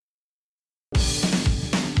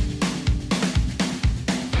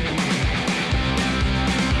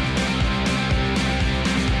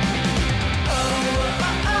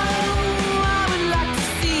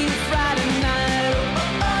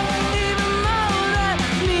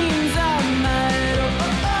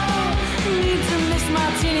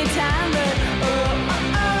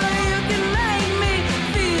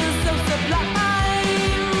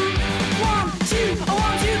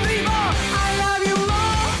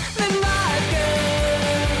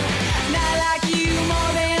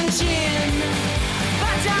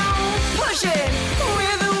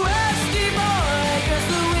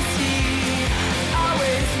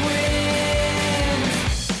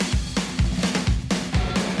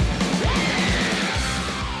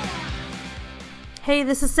Hey,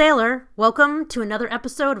 this is Sailor. Welcome to another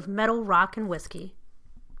episode of Metal, Rock, and Whiskey.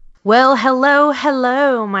 Well,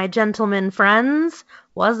 hello, my gentlemen friends.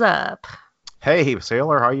 What's up? Hey,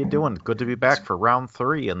 Sailor, how you doing? Good to be back for round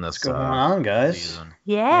 3 in this What's going on, guys? season.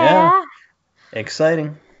 Yeah.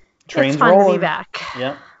 Exciting. Train's It's fun rolling. to be back.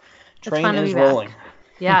 Yep. It's fun Train to is be back. rolling.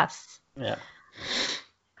 Yes. Yeah.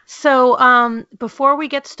 So, before we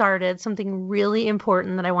get started, something really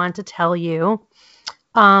important that I want to tell you.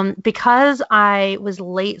 Because I was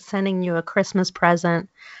late sending you a Christmas present,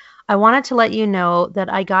 I wanted to let you know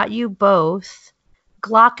that I got you both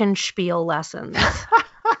glockenspiel lessons.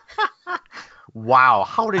 Wow,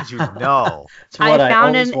 how did you know? It's what I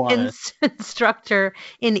found always an wanted. instructor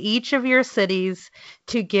in each of your cities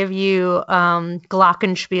to give you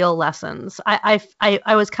glockenspiel lessons.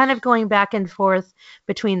 I was kind of going back and forth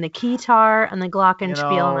between the guitar and the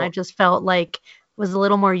glockenspiel, and I just felt like it was a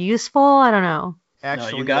little more useful. I don't know.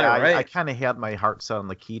 Actually, you got it right. I kind of had my heart set on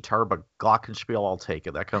the guitar, but glockenspiel, I'll take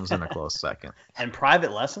it. That comes in a close second. And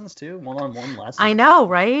private lessons, too. One-on-one lessons. I know,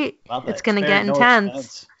 right? Love that. It's going to Spared get no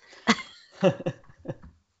intense. expense.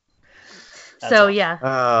 So awesome. yeah,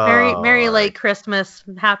 Oh, Merry all late right. Christmas,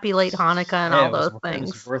 Happy late Hanukkah, and Yeah, all it was- those It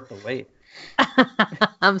things. was worth the wait.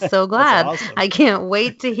 I'm so glad. awesome. I can't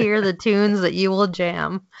wait to hear the tunes that you will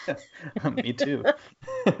jam. Me too.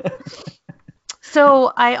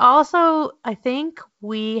 So I think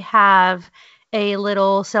we have a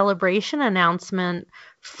little celebration announcement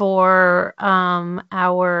for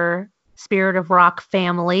our Spirit of Rock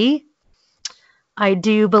family. I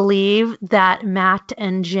do believe that Matt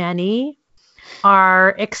and Jenny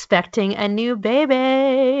are expecting a new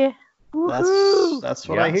baby. Woohoo! That's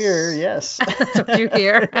what I hear, yes. That's what you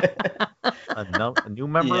hear. A new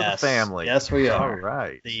member of the family. Yes, we are. All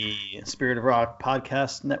right. The Spirit of Rock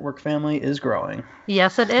podcast network family is growing.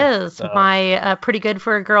 Yes, it is. So- My Pretty Good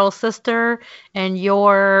for a Girl sister and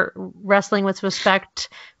your Wrestling with Respect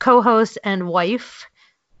co-host and wife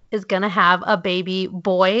is going to have a baby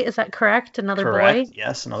boy. Is that correct? Another Correct. boy?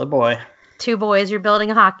 Yes, another boy. 2 boys. You're building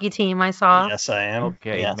a hockey team, I saw. Yes, I am.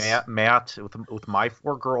 Okay, Yes. Matt, with my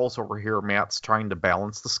 4 girls over here, Matt's trying to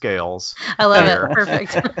balance the scales. I love There. it.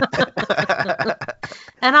 Perfect.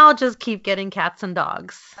 And I'll just keep getting cats and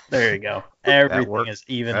dogs. There you go. Everything works. is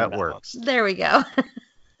even. That and balanced. There we go.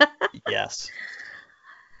 Yes.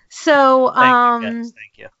 So, Thank you, guys.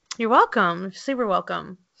 Thank you. you're welcome. Super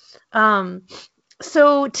welcome.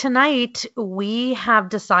 So tonight we have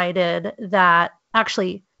decided that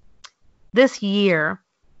actually this year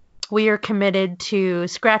we are committed to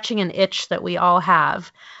scratching an itch that we all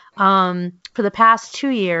have. For the past 2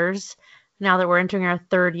 years, now that we're entering our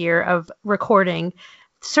 3rd year of recording,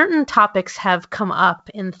 certain topics have come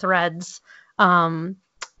up in threads. The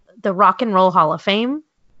Rock and Roll Hall of Fame,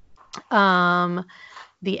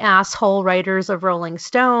 the asshole writers of Rolling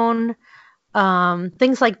Stone,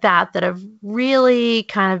 things like that have really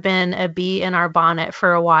kind of been a bee in our bonnet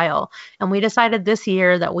for a while. And we decided this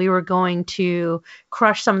year that we were going to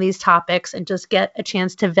crush some of these topics and just get a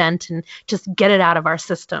chance to vent and just get it out of our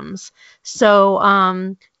systems.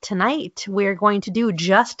 So tonight we're going to do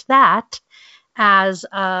just that, as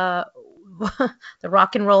the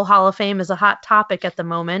Rock and Roll Hall of Fame is a hot topic at the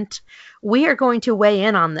moment. We are going to weigh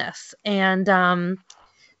in on this, and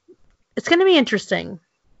it's going to be interesting.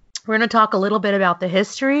 We're going to talk a little bit about the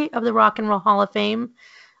history of the Rock and Roll Hall of Fame,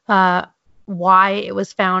 why it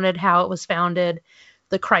was founded, how it was founded,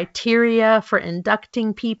 the criteria for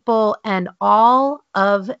inducting people, and all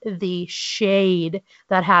of the shade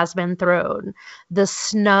that has been thrown. The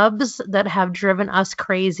snubs that have driven us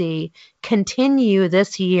crazy continue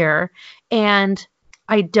this year, and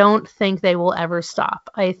I don't think they will ever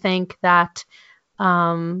stop. I think that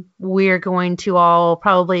we're going to all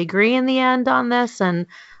probably agree in the end on this, and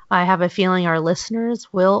I have a feeling our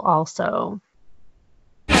listeners will also.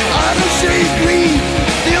 I don't shade green.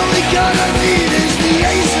 The only card I need is the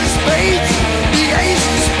ace of spades. The ace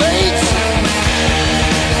of spades.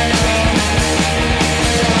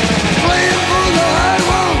 Playing for the high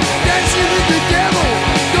road, dancing with the devil,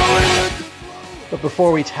 going with the flow. But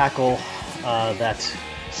before we tackle that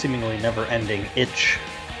seemingly never-ending itch,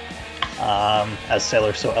 as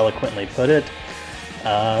Sailor so eloquently put it,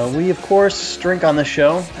 we of course drink on this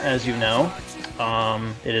show, as you know.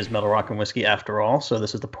 It is Metal, Rock, and Whiskey after all, so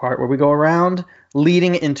this is the part where we go around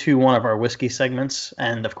leading into one of our whiskey segments.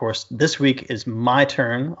 And of course, this week is my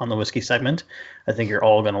turn on the whiskey segment. I think you're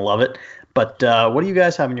all going to love it. But what do you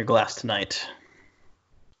guys have in your glass tonight?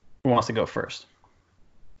 Who wants to go first?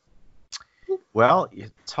 Well, you're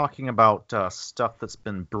talking about stuff that's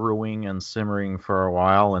been brewing and simmering for a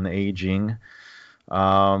while and aging.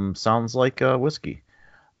 Sounds like whiskey.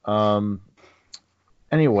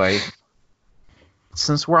 Anyway,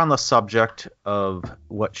 since we're on the subject of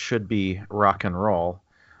what should be rock and roll,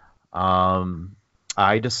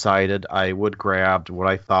 I decided I would grab what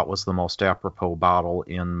I thought was the most apropos bottle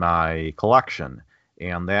in my collection,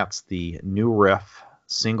 and that's the New Riff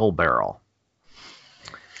Single Barrel.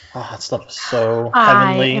 Oh, that stuff is so I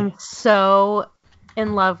heavenly. am so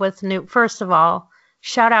in love with New. First of all,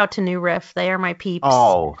 shout out to New Riff. They are my peeps.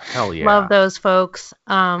 Oh, hell yeah. Love those folks.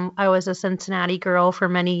 I was a Cincinnati girl for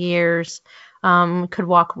many years. Could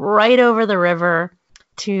walk right over the river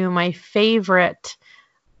to my favorite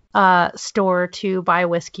store to buy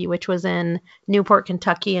whiskey, which was in Newport,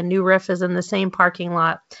 Kentucky, and New Riff is in the same parking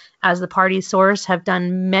lot as the Party Source. Have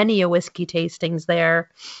done many a whiskey tastings there,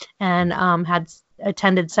 and had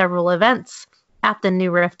attended several events at the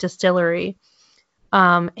New Riff distillery.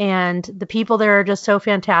 And the people there are just so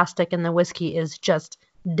fantastic, and the whiskey is just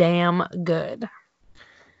damn good.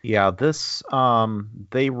 Yeah, this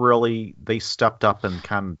they stepped up and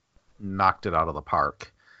kind of knocked it out of the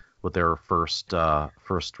park with their first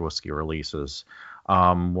whiskey releases.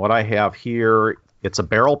 What I have here, it's a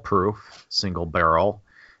barrel proof single barrel,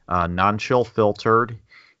 non-chill filtered,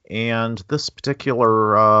 and this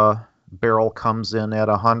particular barrel comes in at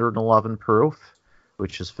 111 proof,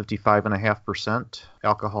 which is 55.5%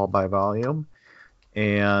 alcohol by volume.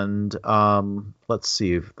 And let's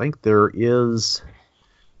see, I think there is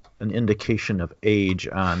an indication of age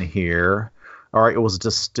on here. All right, it was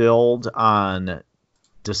distilled on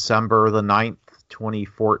December the 9th,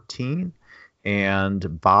 2014,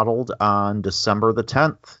 and bottled on December the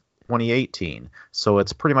 10th, 2018. So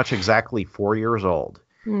it's pretty much exactly 4 years old.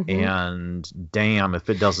 Mm-hmm. And damn, if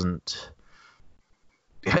it doesn't...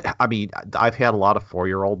 I mean, I've had a lot of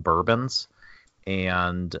 4-year-old bourbons,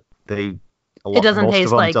 and it doesn't most taste of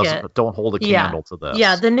them like it. don't hold a candle to this.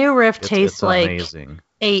 Yeah, the New Riff tastes it's like amazing.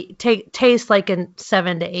 tastes like a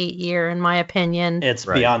 7 to 8 year, in my opinion. It's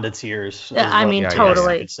Right. beyond its years. I mean, yeah,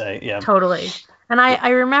 totally. I could say, yeah. Totally. And I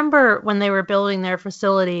remember when they were building their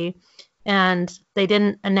facility, and they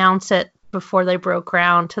didn't announce it before they broke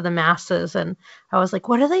ground to the masses. And I was like,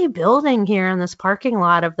 what are they building here in this parking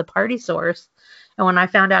lot of the Party Source? And when I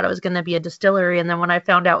found out it was going to be a distillery, and then when I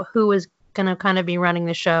found out who was going to kind of be running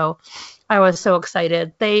the show, I was so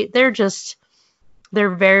excited. They're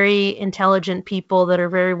very intelligent people that are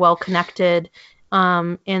very well connected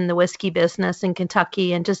in the whiskey business in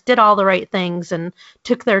Kentucky, and just did all the right things and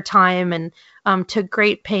took their time and took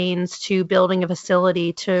great pains to building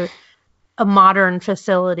a modern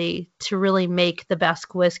facility to really make the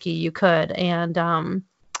best whiskey you could. And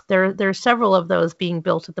there's several of those being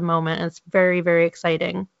built at the moment. And it's very, very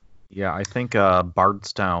exciting. Yeah, I think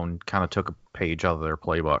Bardstown kind of took a page out of their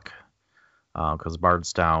playbook, because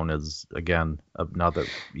Bardstown is, again, another,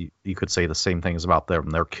 you could say the same things about them.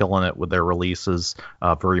 They're killing it with their releases,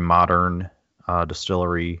 very modern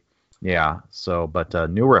distillery. Yeah, so, but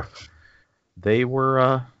New Riff, they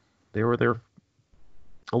were there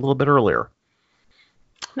a little bit earlier.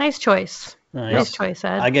 Nice choice. Nice. Nice choice,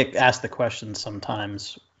 Ed. I get asked the question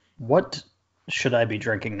sometimes, what should I be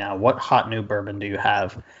drinking now? What hot new bourbon do you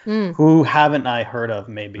have? Who haven't I heard of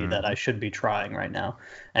maybe that I should be trying right now?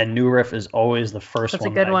 And New Riff is always the first That's a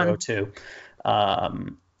one good that I one. go to.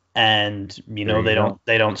 And you know, There you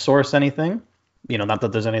they don't source anything. You know, not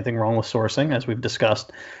that there's anything wrong with sourcing, as we've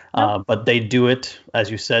discussed, but they do it,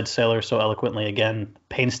 as you said, Sailor, so eloquently, again,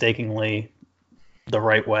 painstakingly, the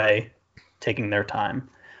right way, taking their time.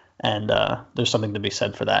 And there's something to be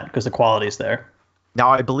said for that, because the quality's there.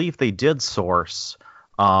 Now, I believe they did source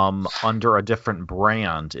under a different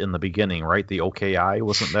brand in the beginning, right? The OKI,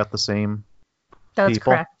 wasn't that the same? That's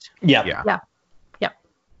people? correct. Yeah.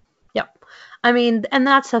 Yep. I mean, and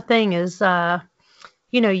that's the thing is,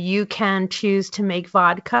 you can choose to make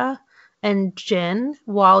vodka and gin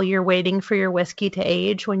while you're waiting for your whiskey to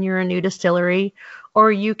age when you're a new distillery,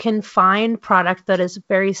 or you can find product that is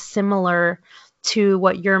very similar to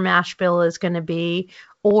what your mash bill is going to be,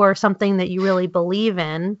 or something that you really believe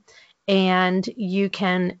in, and you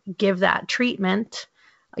can give that treatment,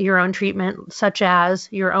 your own treatment, such as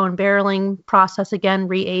your own barreling process, again,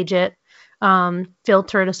 re-age it,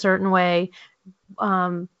 filter it a certain way.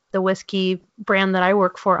 The whiskey brand that I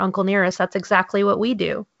work for, Uncle Nearest, that's exactly what we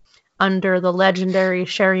do. Under the legendary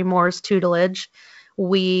Sherry Moore's tutelage,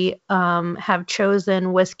 we have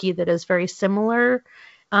chosen whiskey that is very similar,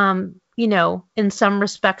 in some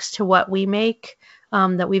respects to what we make,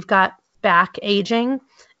 that we've got back aging,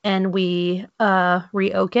 and we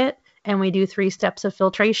re-oak it, and we do 3 steps of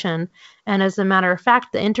filtration. And as a matter of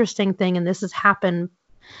fact, the interesting thing, and this has happened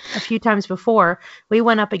a few times before, we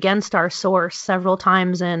went up against our source several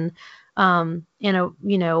times in in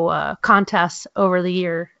a contests over the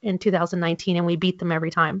year in 2019, and we beat them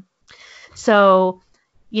every time. So,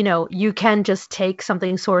 you can just take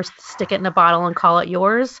something sourced, stick it in a bottle, and call it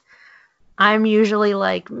yours. I'm usually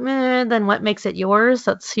like, meh, then what makes it yours?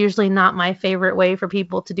 That's usually not my favorite way for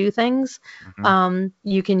people to do things.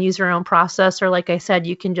 You can use your own process, or like I said,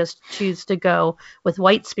 you can just choose to go with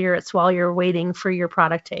white spirits while you're waiting for your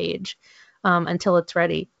product to age until it's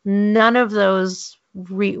ready. None of those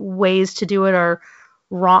ways to do it are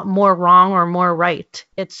more wrong or more right.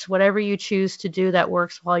 It's whatever you choose to do that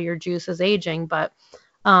works while your juice is aging. But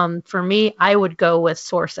for me, I would go with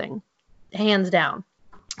sourcing, hands down.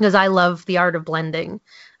 Because I love the art of blending.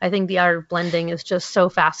 I think the art of blending is just so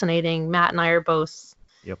fascinating. Matt and I are both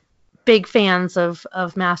big fans of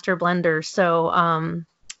master blenders. So,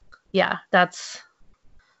 that's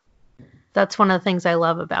one of the things I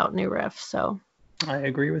love about New Riff. So I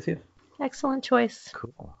agree with you. Excellent choice.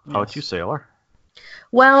 Cool. How about you, Sailor?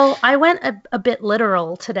 Well, I went a bit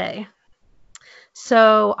literal today.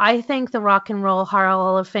 So I think the Rock and Roll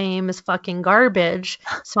Hall of Fame is fucking garbage.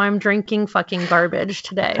 So I'm drinking fucking garbage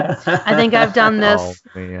today. I think I've done this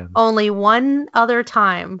only one other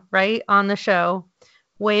time, right, on the show.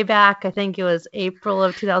 Way back, I think it was April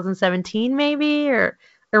of 2017, maybe, or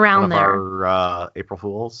around there. Our April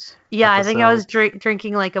Fools. Yeah, episode. I think I was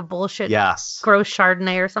drinking like a bullshit gross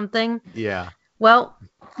Chardonnay or something. Yeah. Well,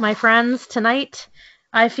 my friends, tonight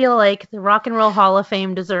I feel like the Rock and Roll Hall of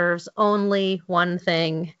Fame deserves only one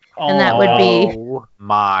thing, and that would be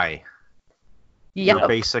your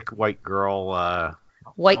basic white girl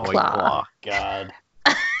White Claw. God.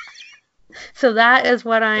 So that is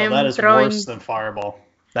what I am that is throwing. Worse than Fireball.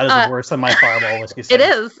 That is worse than my Fireball whiskey. It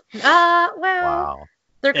is.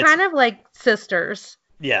 They're kind of like sisters.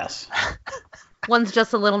 Yes. One's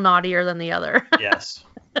just a little naughtier than the other. Yes.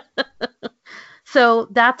 So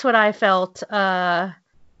that's what I felt. That's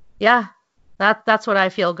what I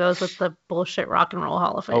feel goes with the bullshit Rock and Roll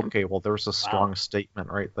Hall of Fame. Okay, well, there's a strong statement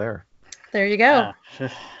right there. There you go.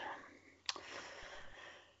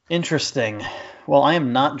 Interesting. Well, I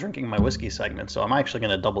am not drinking my whiskey segment, so I'm actually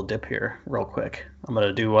going to double dip here real quick. I'm going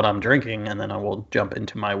to do what I'm drinking, and then I will jump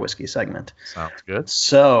into my whiskey segment. Sounds good.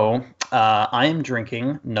 So I am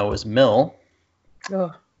drinking Noah's Mill.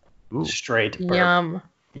 Oh. Straight bourbon. Yum.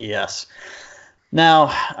 Yes.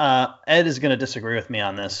 Now, Ed is going to disagree with me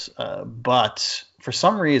on this, but for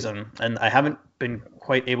some reason, and I haven't been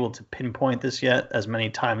quite able to pinpoint this yet as many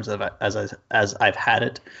times as I've had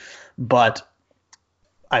it, but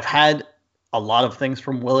I've had a lot of things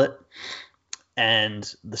from Willet,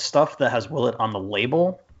 and the stuff that has Willet on the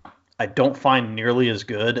label, I don't find nearly as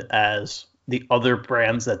good as the other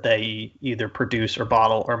brands that they either produce or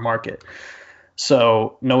bottle or market.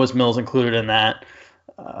 So Noah's Mill is included in that.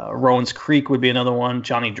 Rowan's Creek would be another one.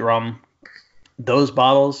 Johnny Drum. Those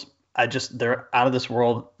bottles, they're out of this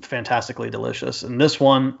world, fantastically delicious. And this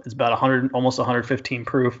one is about 100, almost 115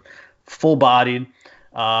 proof, full bodied,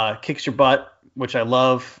 kicks your butt, which I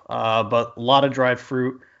love, but a lot of dried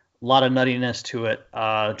fruit, a lot of nuttiness to it.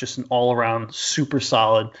 Just an all around super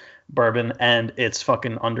solid bourbon, and it's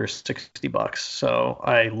fucking under $60. So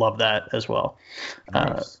I love that as well.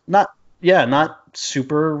 Nice. Not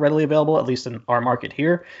super readily available, at least in our market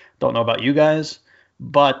here. Don't know about you guys,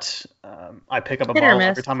 but I pick up a bottle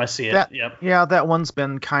every time I see it. Yeah, that one's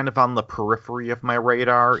been kind of on the periphery of my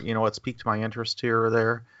radar. It's piqued my interest here or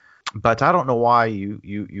there. But I don't know why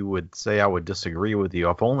you would say I would disagree with you.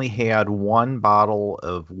 I've only had one bottle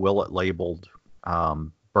of Willet labeled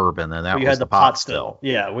bourbon, and that was the pot still.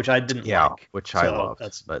 Yeah, which I didn't like. Which I love.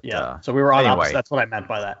 So we were on anyway. opposite. That's what I meant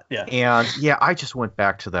by that. Yeah. And I just went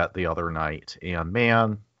back to that the other night, and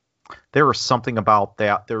man, there was something about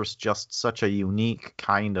that. There's just such a unique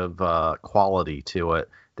kind of quality to it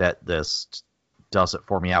that this does it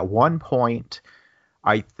for me. At one point,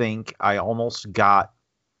 I think I almost got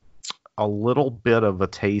a little bit of a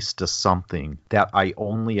taste of something that I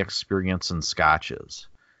only experience in scotches.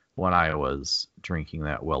 When I was drinking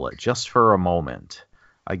that Willet, just for a moment,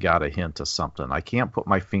 I got a hint of something. I can't put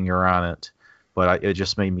my finger on it, but it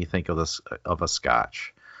just made me think of a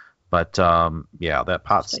scotch. But that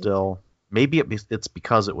pot still. Maybe it's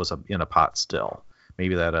because it was in a pot still.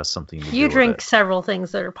 Maybe that has something to do with it. You drink several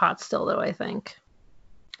things that are pot still, though. I think.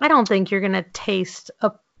 I don't think you're gonna taste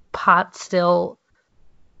a pot still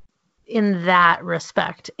in that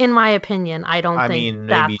respect. In my opinion, I don't think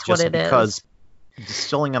that's what it is. Because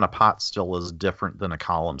distilling in a pot still is different than a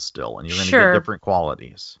column still, and you're going to get different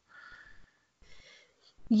qualities.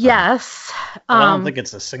 Yes. I don't think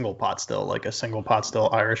it's a single pot still, like a single pot still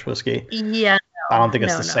Irish whiskey. Yeah. I don't think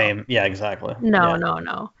it's the same. Yeah, exactly.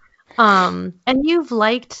 No. And you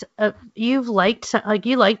liked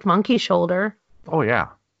Monkey Shoulder. Oh yeah.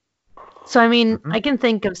 So I mean, I can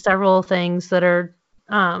think of several things that are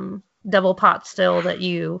double pot still that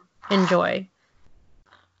you enjoy.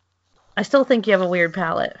 I still think you have a weird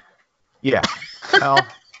palate. Yeah. Well,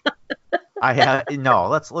 I have no.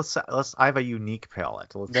 Let's. I have a unique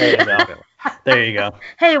palate. There you go. There you go.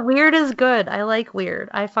 Hey, weird is good. I like weird.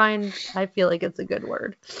 I feel like it's a good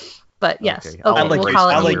word. But yes, Okay, okay, like we'll call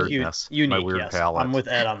my it like unique. weirdness, unique. my weird Yes, palate. I'm with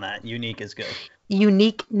Ed on that. Unique is good.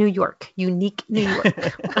 Unique New York. Unique New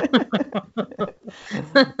York.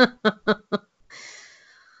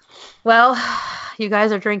 Well, you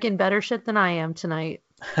guys are drinking better shit than I am tonight.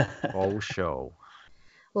 Oh, show.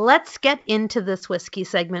 Let's get into this whiskey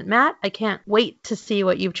segment, Matt. I can't wait to see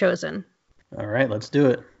what you've chosen. All right, let's do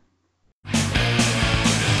it.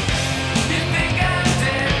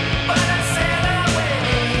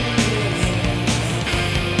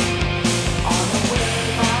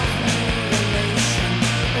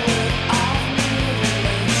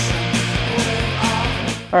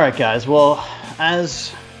 All right, guys. Well,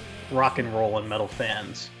 as rock and roll and metal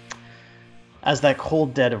fans, as that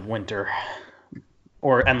cold dead of winter,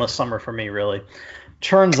 or endless summer for me, really,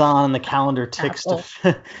 churns on and the calendar ticks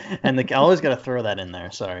to, and I always got to throw that in there.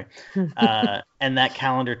 Sorry, and that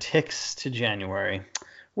calendar ticks to January.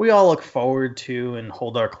 We all look forward to and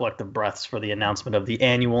hold our collective breaths for the announcement of the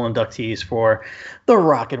annual inductees for the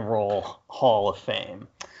Rock and Roll Hall of Fame.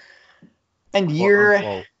 And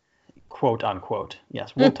quote unquote.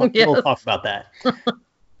 Yes, we'll talk. Yes. We'll talk about that.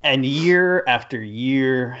 And year after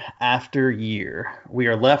year after year, we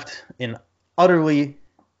are left in utterly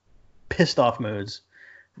pissed off moods,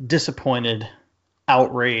 disappointed,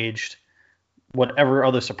 outraged, whatever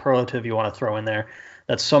other superlative you want to throw in there,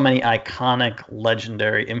 that so many iconic,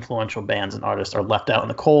 legendary, influential bands and artists are left out in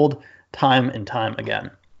the cold time and time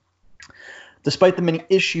again. Despite the many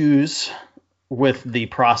issues with the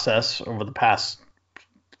process over the past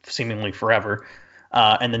seemingly forever,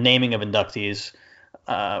 and the naming of inductees,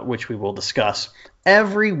 which we will discuss,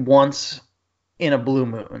 every once in a blue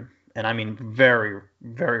moon, and I mean very,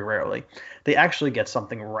 very rarely, they actually get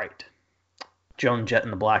something right. Joan Jett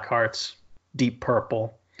and the Blackhearts, Deep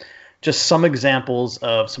Purple, just some examples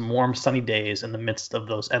of some warm, sunny days in the midst of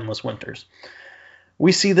those endless winters.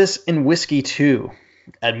 We see this in whiskey too.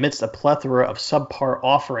 Amidst a plethora of subpar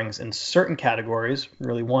offerings in certain categories,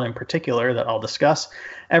 really one in particular that I'll discuss,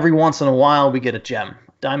 every once in a while we get a gem,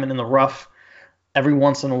 diamond in the rough. Every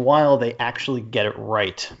once in a while they actually get it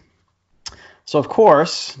right. So of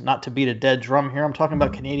course, not to beat a dead drum here, I'm talking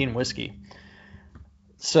about Canadian whiskey.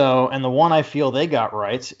 So, and the one I feel they got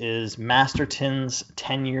right is Masterton's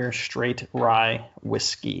 10-year straight rye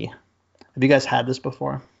whiskey. Have you guys had this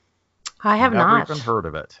before? I have Never not. even heard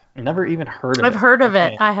of it. Never even heard of it. I've heard of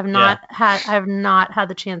Okay. it. I have not had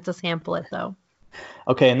the chance to sample it though.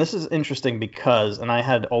 Okay, and this is interesting because, and I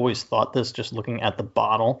had always thought this just looking at the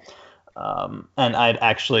bottle, and I'd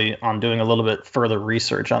actually, on doing a little bit further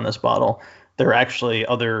research on this bottle, there are actually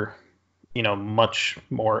other, much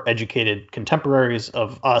more educated contemporaries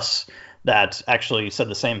of us that actually said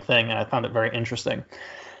the same thing, and I found it very interesting.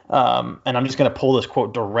 And I'm just going to pull this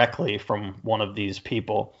quote directly from one of these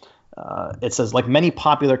people. It says, like many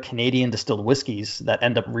popular Canadian distilled whiskeys that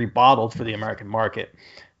end up rebottled for the American market,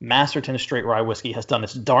 Masterton Straight Rye Whiskey has done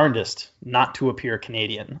its darndest not to appear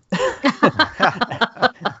Canadian.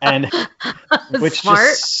 And which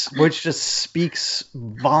just speaks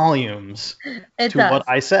volumes It to does. what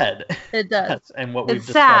I said. It does. And what we've It's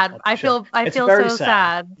discussed sad. on the I show. feel It's so very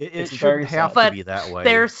sad. It It's shouldn't very have sad. to be that way.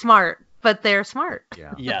 They're smart, but they're smart.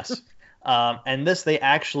 Yeah. Yes. And this, they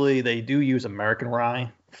do use American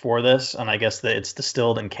rye for this, and I guess that it's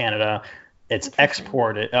distilled in Canada. It's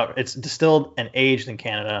exported. It's distilled and aged in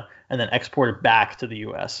Canada, and then exported back to the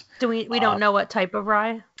U.S. Do we don't know what type of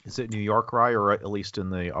rye? Is it New York rye or at least in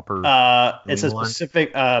the upper? It says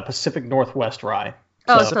England? Pacific Northwest rye.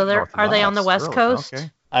 Oh, So- so are they on the West Really? Coast? Okay.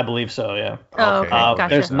 I believe so. Yeah. Oh, Okay. okay, gotcha.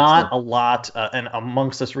 There's not a lot, and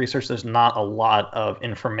amongst this research, there's not a lot of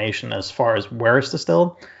information as far as where it's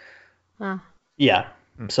distilled. Oh. Yeah.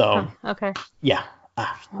 So Okay. yeah.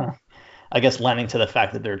 I guess lending to the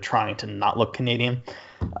fact that they're trying to not look Canadian.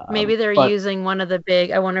 Maybe they're but- using one of the big.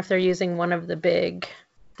 I wonder if they're using one of the big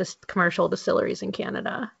commercial distilleries in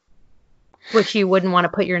Canada, which you wouldn't want to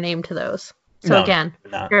put your name to those. So No, again,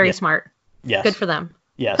 not- very yeah. smart. Yes. Good for them.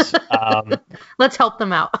 Yes. Let's help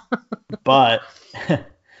them out. But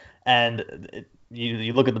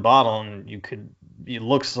you look at the bottle and it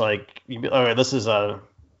looks like okay, this is a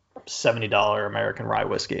 $70 American rye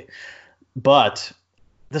whiskey, but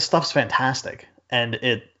this stuff's fantastic, and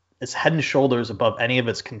it's head and shoulders above any of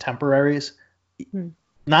its contemporaries.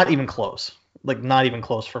 Not even close. Like, not even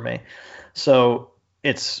close for me. So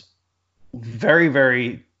it's very,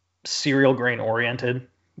 very cereal grain oriented,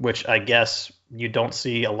 which I guess you don't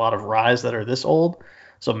see a lot of ryes that are this old.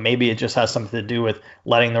 So maybe it just has something to do with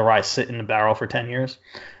letting the rye sit in the barrel for 10 years.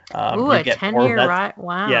 Ooh, a 10-year rye.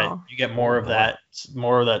 Wow. Yeah, you get more of that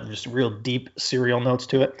just real deep cereal notes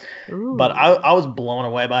to it. Ooh. But I was blown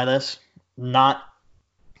away by this. Not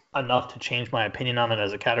enough to change my opinion on it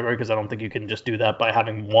as a category, because I don't think you can just do that by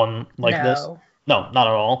having one like this. No, not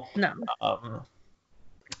at all. No.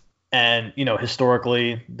 And,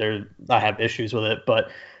 historically, I have issues with it,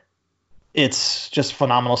 but it's just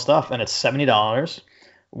phenomenal stuff. And it's $70,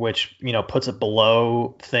 which, puts it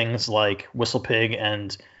below things like Whistle Pig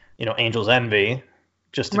and, Angel's Envy,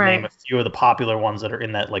 just to name a few of the popular ones that are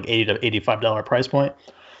in that like $80 to $85 price point.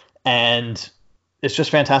 And it's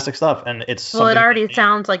just fantastic stuff. And it's well, it already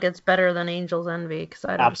sounds like it's better than Angel's Envy, because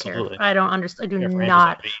I don't care. I don't understand. I do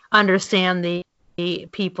not understand the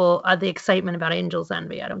people, the excitement about Angel's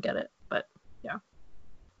Envy. I don't get it, but yeah.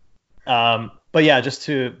 But yeah, just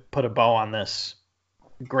to put a bow on this,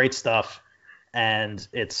 great stuff. And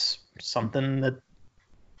it's something that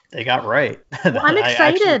they got right. Well, I'm excited. I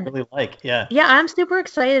actually really like. Yeah. Yeah, I'm super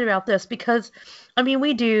excited about this because,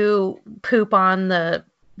 we do poop on the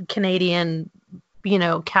Canadian,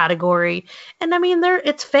 category. And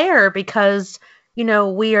it's fair because,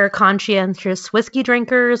 we are conscientious whiskey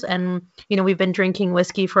drinkers and, we've been drinking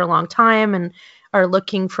whiskey for a long time and are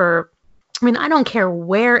looking for, I don't care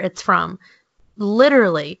where it's from.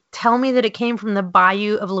 Literally, tell me that it came from the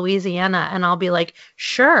Bayou of Louisiana and I'll be like,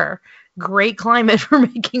 sure, great climate for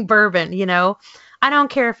making bourbon, I don't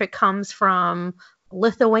care if it comes from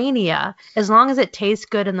Lithuania, as long as it tastes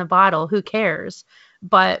good in the bottle, who cares?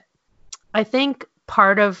 But I think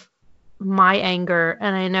part of my anger,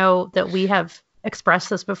 and I know that we have expressed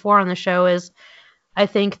this before on the show, is I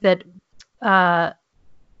think that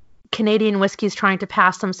Canadian whiskeys trying to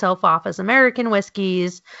pass themselves off as American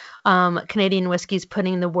whiskeys, Canadian whiskeys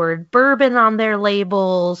putting the word bourbon on their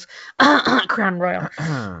labels, Crown Royal.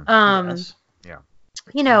 Yes.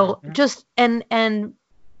 Yeah. Just, and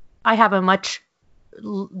I have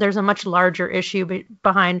there's a much larger issue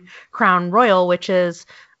behind Crown Royal, which is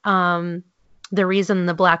the reason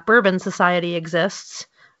the Black Bourbon Society exists,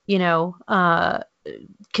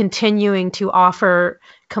 continuing to offer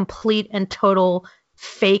complete and total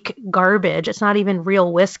fake garbage. It's not even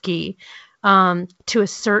real whiskey, to a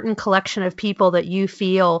certain collection of people that you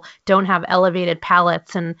feel don't have elevated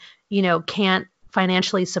palates and, can't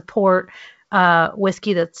financially support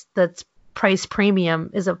whiskey that's price premium,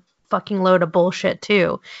 is a fucking load of bullshit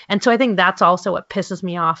too. And so I think that's also what pisses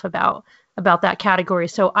me off about that category.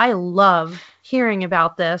 So I love hearing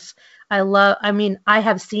about this. I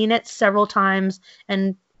have seen it several times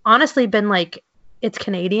and honestly been like, it's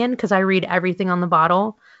Canadian, because I read everything on the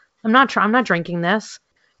bottle. I'm not drinking this.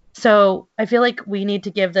 So I feel like we need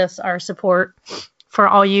to give this our support. For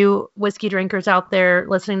all you whiskey drinkers out there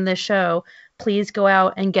listening to this show, please go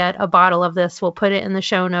out and get a bottle of this. We'll put it in the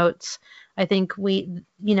show notes. I think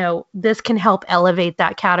this can help elevate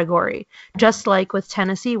that category. Just like with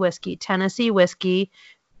Tennessee whiskey. Tennessee whiskey,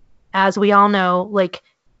 as we all know,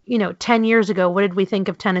 10 years ago, what did we think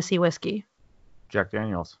of Tennessee whiskey? Jack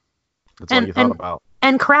Daniels. That's all you thought about.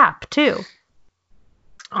 And crap, too.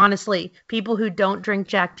 Honestly, people who don't drink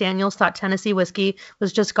Jack Daniels thought Tennessee whiskey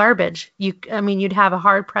was just garbage. You'd have a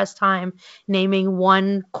hard-pressed time naming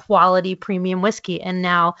one quality premium whiskey, and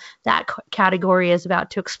now that category is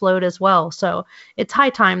about to explode as well. So it's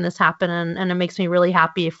high time this happened, and it makes me really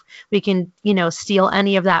happy if we can, steal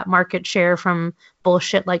any of that market share from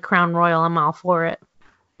bullshit like Crown Royal. I'm all for it.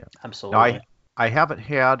 Yeah. Absolutely. Now, I haven't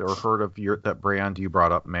had or heard of that brand you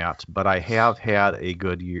brought up, Matt, but I have had a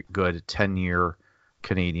good 10-year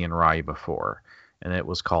Canadian rye before, and it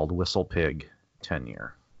was called Whistle Pig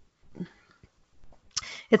 10-year.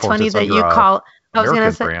 It's funny that you call. I was going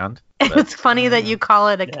to say. Brand, it's funny that you call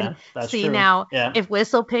it a. See true. Now, yeah. If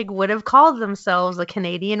Whistle Pig would have called themselves a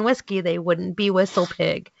Canadian whiskey, they wouldn't be Whistle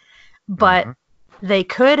Pig, but they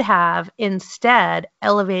could have instead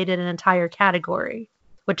elevated an entire category,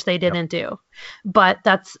 which they didn't do. But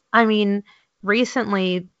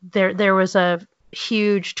recently there was a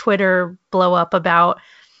huge Twitter blow up about,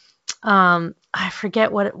 I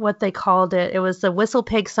forget what they called it. It was the Whistle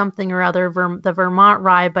Pig something or other, the Vermont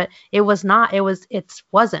rye, but it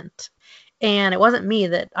wasn't. And it wasn't me.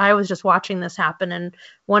 That I was just watching this happen. And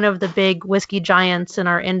one of the big whiskey giants in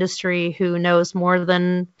our industry who knows more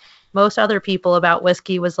than most other people about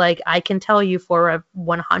whiskey was like, I can tell you for a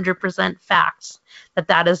 100% facts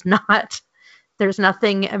that is not There's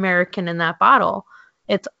nothing American in that bottle.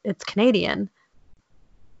 It's Canadian.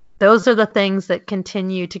 Those are the things that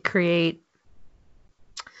continue to create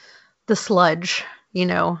the sludge,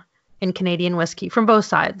 in Canadian whiskey from both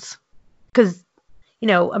sides. Because,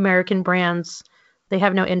 American brands, they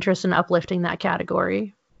have no interest in uplifting that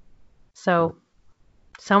category. So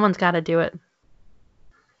someone's got to do it.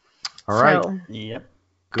 All right. So, Yep.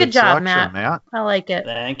 good job, selection, Matt. I like it.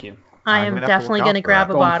 Thank you. I I'm am gonna have to definitely look going to out for grab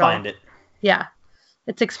that. a Go and bottle. find it. Yeah.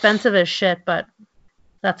 It's expensive as shit, but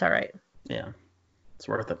that's all right. Yeah. It's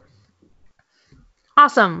worth it.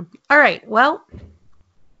 Awesome. All right. Well,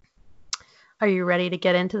 are you ready to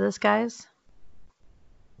get into this, guys?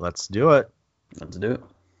 Let's do it. Let's do it.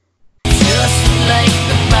 Just like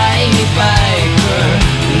the Pied Piper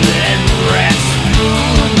that rats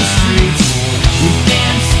through the streets. We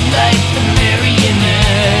dance like the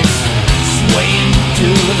marionettes, swaying to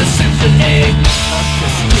the symphony of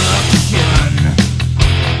destruction.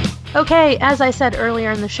 Okay, as I said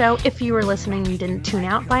earlier in the show, if you were listening and didn't tune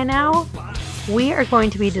out by now, we are going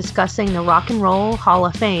to be discussing the Rock and Roll Hall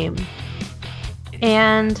of Fame.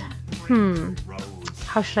 And,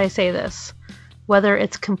 how should I say this? Whether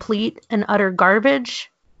it's complete and utter garbage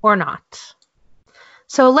or not.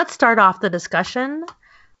 So let's start off the discussion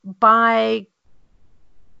by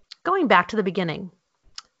going back to the beginning.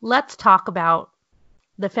 Let's talk about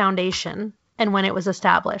the foundation and when it was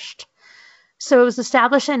established. So it was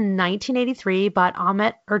established in 1983 by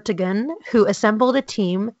Ahmet Ertegun, who assembled a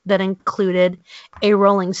team that included a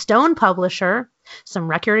Rolling Stone publisher, some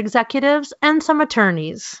record executives, and some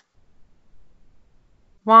attorneys.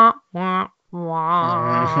 Wah, wah,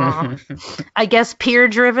 wah. I guess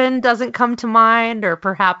peer-driven doesn't come to mind, or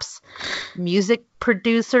perhaps music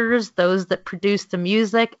producers, those that produce the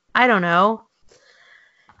music. I don't know.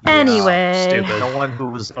 Anyway. Stupid. No one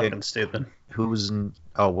who's Fucking stupid.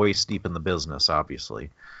 waist deep in the business, obviously.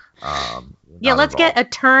 Yeah, not let's get involved.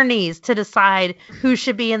 attorneys to decide who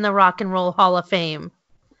should be in the Rock and Roll Hall of Fame.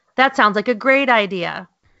 That sounds like a great idea.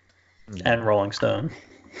 And Rolling Stone.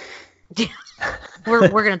 We're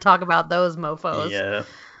going to talk about those mofos. Yeah.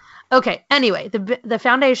 Okay, anyway, the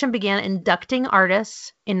foundation began inducting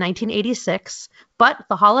artists in 1986, but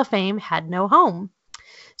the Hall of Fame had no home.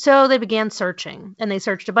 So they began searching, and they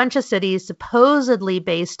searched a bunch of cities supposedly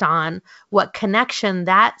based on what connection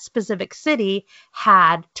that specific city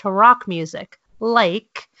had to rock music,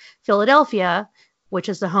 like Philadelphia, which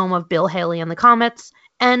is the home of Bill Haley and the Comets,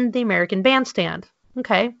 and the American Bandstand.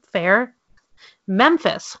 Okay, fair.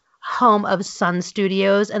 Memphis, home of Sun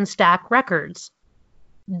Studios and Stack Records.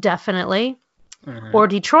 Definitely. Mhm. Or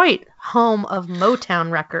Detroit, home of Motown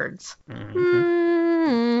Records.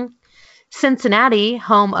 Mhm. Cincinnati,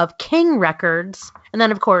 home of King Records. And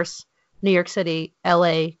then, of course, New York City,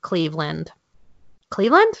 LA, Cleveland.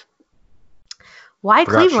 Cleveland? Why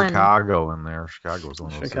Forgot Cleveland? Chicago in there. Chicago was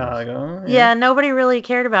one of those cities. Chicago. Yeah, nobody really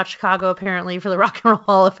cared about Chicago, apparently, for the Rock and Roll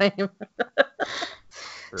Hall of Fame.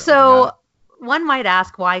 So, one might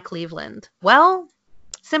ask, why Cleveland? Well,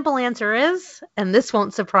 simple answer is, and this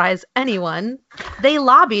won't surprise anyone, they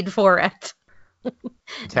lobbied for it.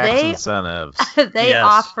 Tax they- incentives. They Yes.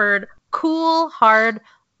 offered cool, hard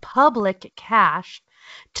public cash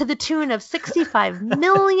to the tune of $65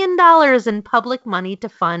 million in public money to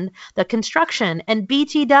fund the construction. And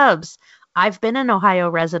BT Dubs, I've been an Ohio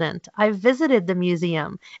resident. I've visited the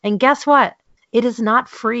museum. And guess what? It is not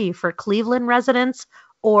free for Cleveland residents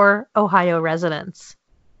or Ohio residents.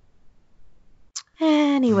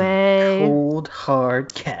 Anyway. Cold,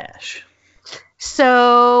 hard cash.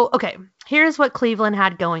 So, okay, here's what Cleveland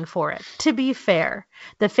had going for it. To be fair,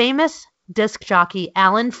 the famous disc jockey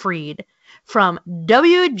Alan Freed from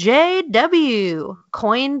WJW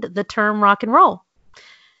coined the term rock and roll.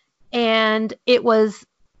 And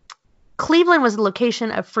Cleveland was the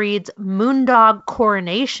location of Freed's Moondog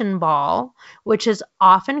Coronation Ball, which is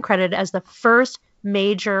often credited as the first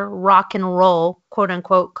major rock and roll, quote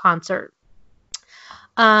unquote, concert.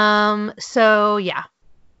 So yeah.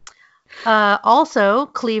 Also,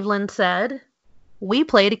 Cleveland said, we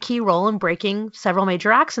played a key role in breaking several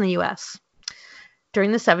major acts in the U.S.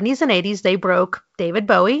 During the 70s and 80s, they broke David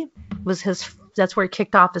Bowie. That's where he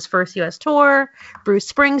kicked off his first U.S. tour. Bruce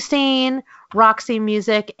Springsteen, Roxy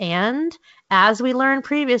Music, and, as we learned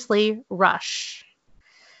previously, Rush.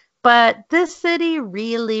 But this city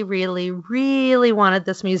really, really, really wanted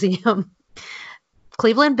this museum.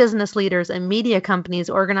 Cleveland business leaders and media companies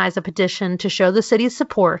organized a petition to show the city's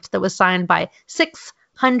support that was signed by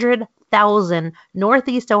 600,000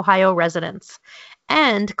 Northeast Ohio residents.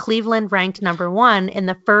 And Cleveland ranked number 1 in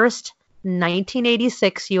the first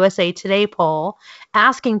 1986 USA Today poll,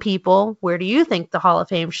 asking people, where do you think the Hall of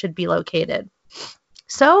Fame should be located?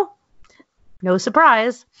 So, no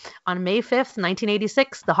surprise, on May 5th,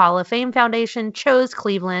 1986, the Hall of Fame Foundation chose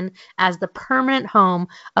Cleveland as the permanent home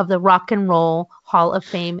of the Rock and Roll Hall of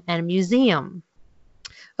Fame and Museum.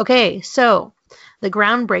 Okay, so the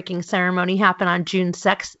groundbreaking ceremony happened on June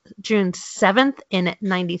 7th in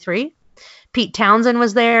 93. Pete Townsend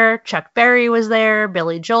was there, Chuck Berry was there,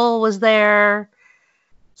 Billy Joel was there.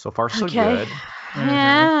 So far, so good.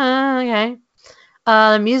 Yeah, okay.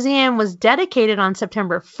 The museum was dedicated on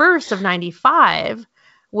September 1st of 95,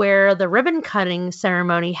 where the ribbon cutting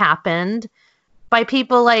ceremony happened by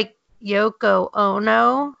people like Yoko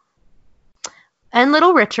Ono and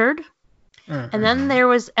Little Richard. And then there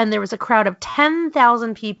was a crowd of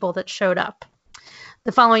 10,000 people that showed up.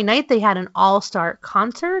 The following night, they had an all-star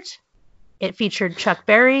concert. It featured Chuck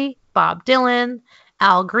Berry, Bob Dylan,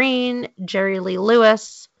 Al Green, Jerry Lee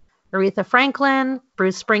Lewis, Aretha Franklin,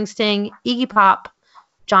 Bruce Springsteen, Iggy Pop,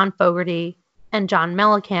 John Fogerty, and John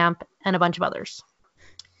Mellencamp, and a bunch of others.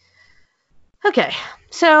 Okay,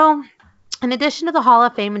 so in addition to the Hall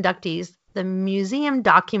of Fame inductees, the museum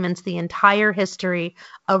documents the entire history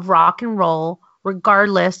of rock and roll,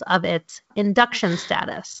 regardless of its induction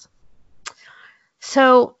status.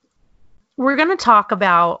 So we're going to talk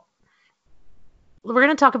about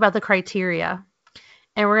the criteria,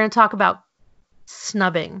 and we're going to talk about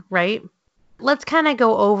snubbing, right? Let's kind of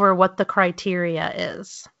go over what the criteria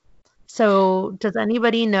is. So does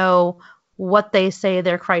anybody know what they say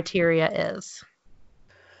their criteria is?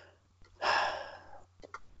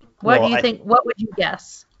 What do you think? What would you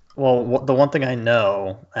guess? Well, the one thing I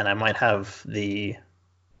know, and I might have the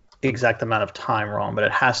exact amount of time wrong, but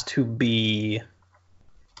it has to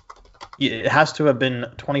have been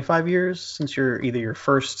 25 years since either your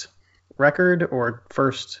first record or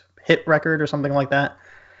first hit record or something like that.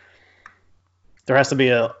 There has to be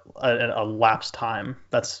a lapse time.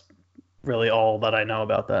 That's really all that I know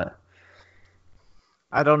about that.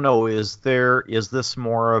 I don't know. Is this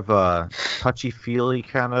more of a touchy-feely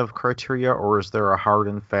kind of criteria, or is there a hard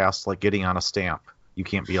and fast, like getting on a stamp? You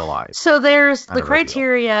can't be alive. So there's the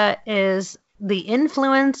criteria is the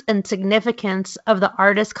influence and significance of the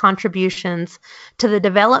artist's contributions to the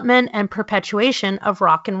development and perpetuation of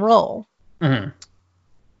rock and roll. Mm-hmm.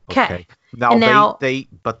 Okay. Now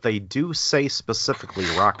they do say specifically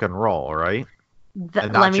rock and roll, right?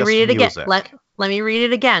 Let me read it again. Let me read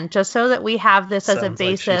it again, just so that we have this as a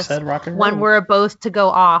basis when we're both to go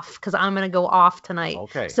off, because I'm going to go off tonight.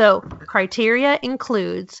 Okay. So criteria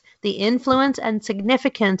includes the influence and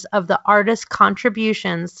significance of the artist's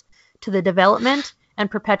contributions to the development and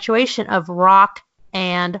perpetuation of rock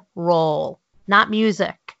and roll, not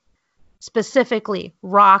music. Specifically,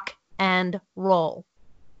 rock and roll.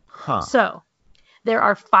 Huh. So there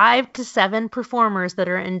are 5 to 7 performers that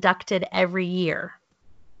are inducted every year.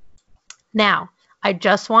 Now, I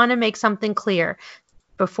just want to make something clear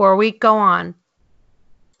before we go on.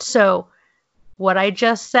 So, what I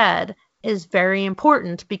just said is very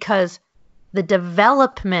important because the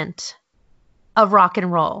development of rock and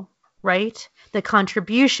roll, right? The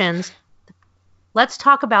contributions. Let's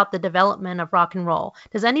talk about the development of rock and roll.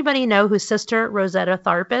 Does anybody know who Sister Rosetta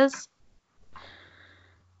Tharpe is?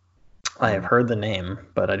 I have heard the name,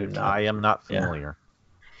 but I do not. I am not familiar.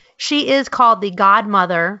 She is called the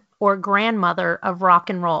godmother or grandmother of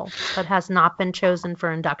rock and roll, but has not been chosen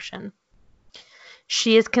for induction.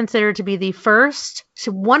 She is considered to be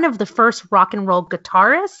one of the first rock and roll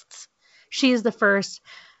guitarists. She is the first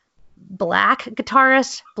black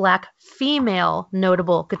guitarist, black female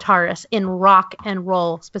notable guitarist in rock and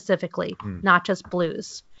roll specifically, not just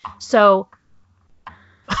blues. So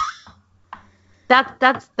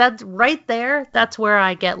that's right there. That's where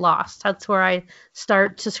I get lost. That's where I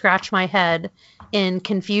start to scratch my head in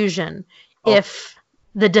confusion if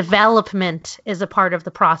the development is a part of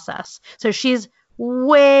the process. So she's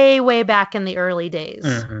way, way back in the early days.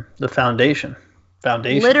 Mm-hmm. The foundation.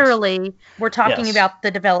 Literally, we're talking about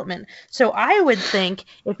the development. So I would think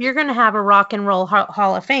if you're going to have a Rock and Roll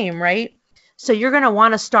Hall of Fame, right? So you're going to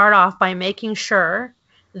want to start off by making sure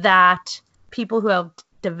that people who have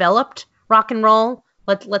developed rock and roll,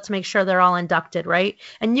 let's make sure they're all inducted, right?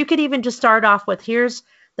 And you could even just start off with, here's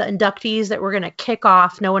the inductees that we're going to kick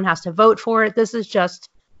off. No one has to vote for it. This is just,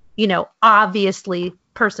 obviously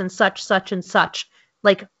person such, and such,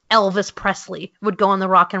 like Elvis Presley would go in the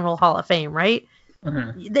Rock and Roll Hall of Fame, right?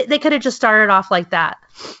 Mm-hmm. They could have just started off like that.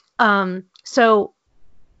 So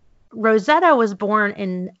Rosetta was born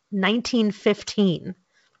in 1915.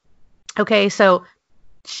 Okay, so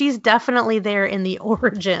she's definitely there in the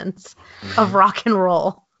origins of rock and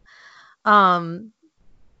roll.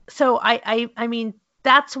 So I mean,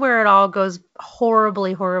 that's where it all goes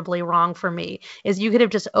horribly, horribly wrong for me, is you could have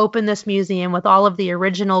just opened this museum with all of the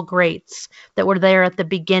original greats that were there at the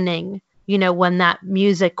beginning, when that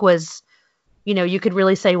music was, you could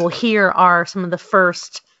really say, well, here are some of the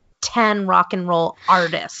first 10 rock and roll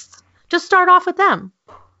artists. Just start off with them.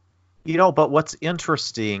 But what's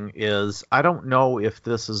interesting is, I don't know if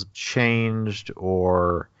this has changed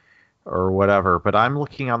or whatever, but I'm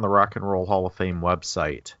looking on the Rock and Roll Hall of Fame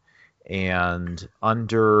website, and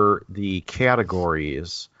under the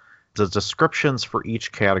categories, the descriptions for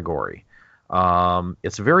each category,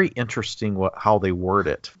 it's very interesting how they word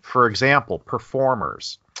it. For example,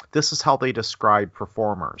 performers. This is how they describe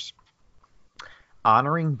performers: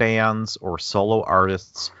 honoring bands or solo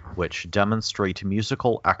artists which demonstrate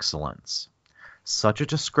musical excellence. Such a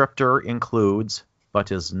descriptor includes,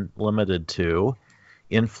 but isn't limited to,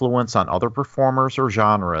 influence on other performers or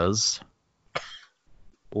genres,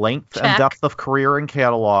 length and depth of career and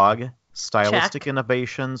catalog, stylistic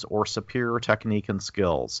innovations, or superior technique and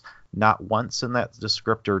skills. Not once in that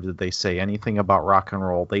descriptor did they say anything about rock and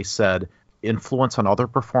roll. They said influence on other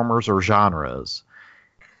performers or genres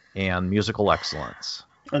and musical excellence.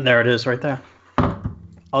 And there it is right there.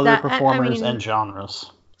 Other performers and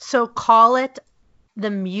genres. So call it the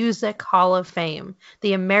Music Hall of Fame,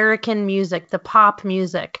 the American music, the pop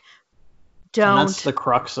music. And that's the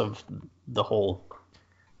crux of the whole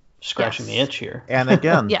scratching the itch here. And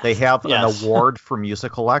again, they have an award for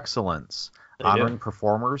musical excellence, honoring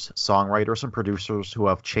performers, songwriters, and producers who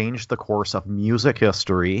have changed the course of music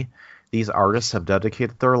history. These artists have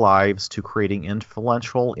dedicated their lives to creating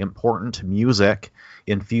influential, important music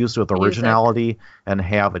infused with originality and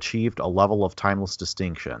have achieved a level of timeless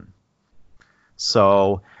distinction.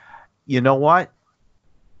 So, you know what?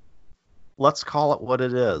 Let's call it what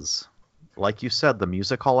it is. Like you said, the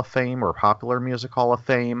Music Hall of Fame or Popular Music Hall of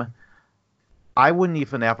Fame, I wouldn't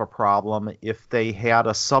even have a problem if they had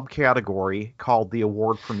a subcategory called the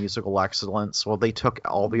Award for Musical Excellence. Well, they took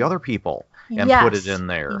all the other people and put it in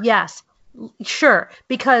there. Yes, sure.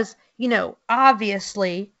 Because,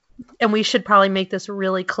 obviously, and we should probably make this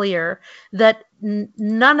really clear, that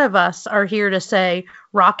none of us are here to say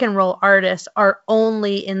rock and roll artists are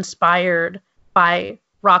only inspired by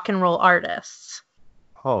rock and roll artists.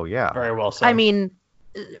 Oh, yeah. Very well said. I mean,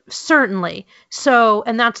 certainly. So,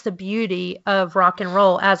 and that's the beauty of rock and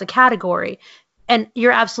roll as a category. And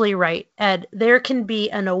you're absolutely right, Ed. There can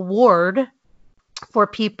be an award for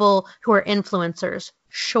people who are influencers,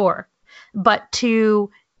 sure. But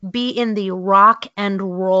to be in the Rock and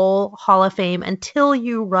Roll Hall of Fame until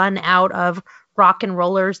you run out of rock and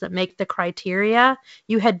rollers that make the criteria,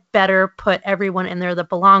 you had better put everyone in there that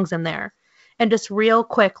belongs in there. And just real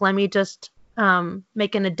quick, let me just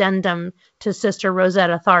make an addendum to Sister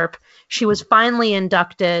Rosetta Tharpe. She was finally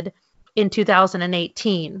inducted in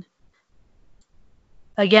 2018.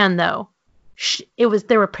 Again, though,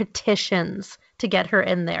 there were petitions to get her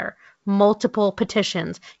in there. Multiple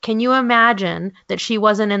petitions. Can you imagine that she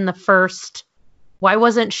wasn't in the first? Why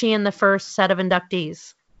wasn't she in the first set of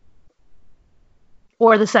inductees?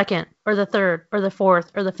 Or the second, or the third, or the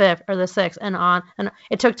fourth, or the fifth, or the sixth, and on. And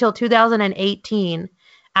it took till 2018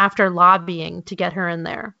 after lobbying to get her in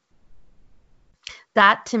there.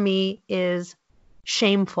 That to me is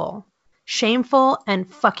shameful. Shameful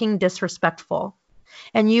and fucking disrespectful.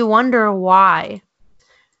 And you wonder why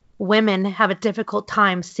women have a difficult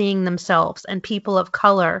time seeing themselves, and people of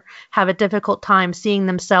color have a difficult time seeing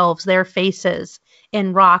themselves, their faces,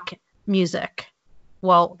 in rock music.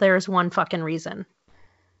 Well, there's one fucking reason.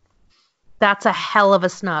 That's a hell of a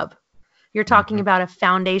snub. You're talking about a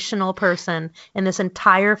foundational person in this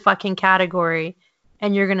entire fucking category,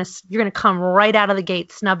 and you're gonna come right out of the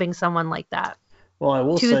gate snubbing someone like that. Well, I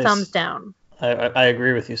will say two thumbs down. I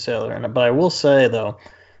agree with you, Sailor, but I will say though,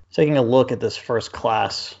 taking a look at this first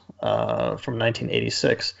class from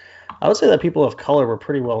 1986, I would say that people of color were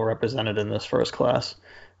pretty well represented in this first class.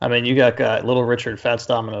 I mean, you got Little Richard, Fats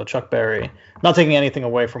Domino, Chuck Berry. Not taking anything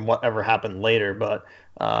away from whatever happened later, but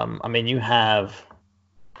I mean, you have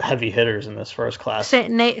heavy hitters in this first class.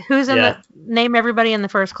 Name everybody in the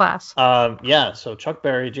first class. So Chuck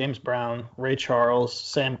Berry, James Brown, Ray Charles,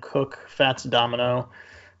 Sam Cooke, Fats Domino,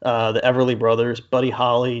 the Everly Brothers, Buddy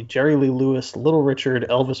Holly, Jerry Lee Lewis, Little Richard,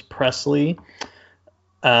 Elvis Presley,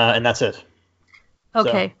 and that's it.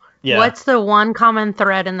 Okay. So, yeah. What's the one common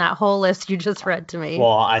thread in that whole list you just read to me?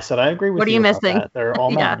 Well, I said I agree with you. What are you missing? That. They're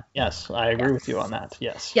all men. Yes, I agree with you on that.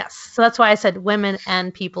 Yes. Yes. So that's why I said women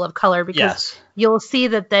and people of color, because you'll see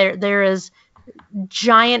that there is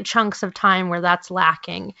giant chunks of time where that's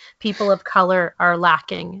lacking. People of color are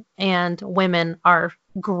lacking, and women are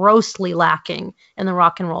grossly lacking in the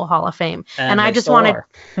Rock and Roll Hall of Fame. And I just wanted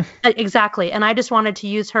exactly, and I just wanted to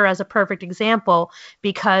use her as a perfect example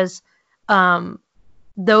because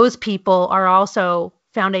those people are also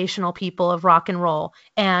foundational people of rock and roll.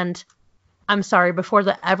 And I'm sorry, before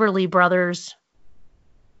the Everly Brothers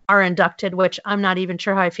are inducted, which I'm not even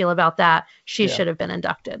sure how I feel about that, she should have been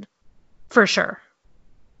inducted. For sure.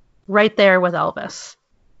 Right there with Elvis.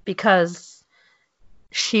 Because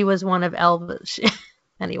she was one of Elvis.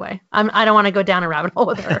 Anyway, I don't want to go down a rabbit hole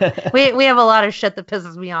with her. We have a lot of shit that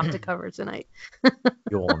pisses me off to cover tonight.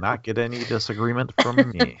 You will not get any disagreement from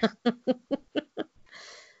me.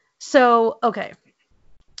 So, okay.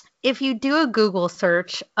 If you do a Google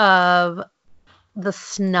search of the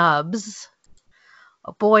snubs,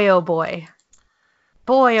 boy, oh boy.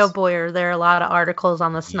 Boy, oh boy, are there a lot of articles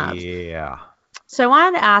on the snubs. Yeah. So I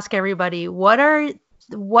wanted to ask everybody, what are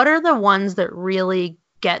the ones that really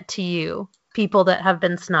get to you, people that have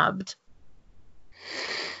been snubbed?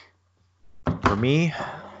 For me,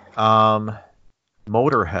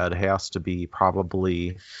 Motorhead has to be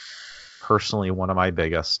probably personally one of my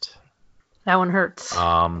biggest. That one hurts.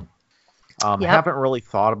 Haven't really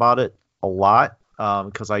thought about it a lot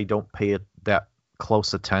because I don't pay it that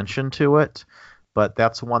close attention to it. But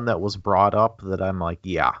that's one that was brought up that I'm like,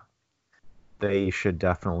 yeah, they should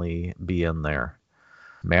definitely be in there.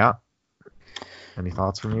 Matt, any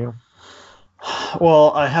thoughts from you?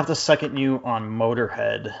 Well, I have to second you on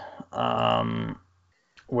Motorhead,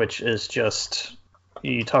 which is just,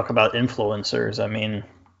 you talk about influencers. I mean,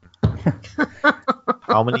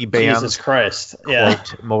 how many bands Jesus Christ.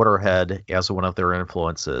 quote Motorhead as one of their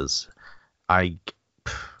influences?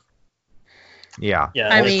 Yeah.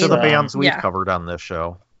 I mean, to the bands we've covered on this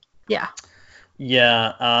show. Yeah.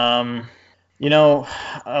 Yeah.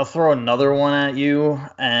 I'll throw another one at you,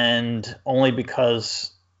 and only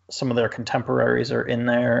because some of their contemporaries are in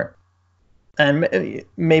there, and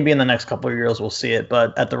maybe in the next couple of years we'll see it,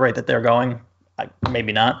 but at the rate that they're going,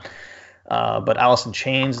 maybe not. But Alice in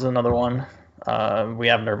Chains is another one. We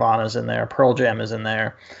have Nirvana's in there. Pearl Jam is in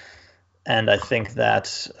there. And I think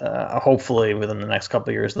that hopefully within the next couple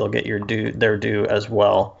of years they'll get their due as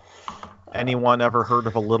well. Anyone ever heard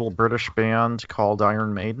of a little British band called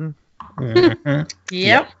Iron Maiden? Mm-hmm.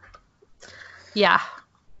 Yep. Yeah.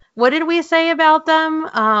 What did we say about them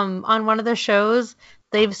on one of the shows?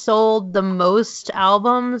 They've sold the most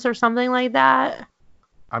albums or something like that.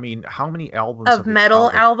 I mean, how many albums of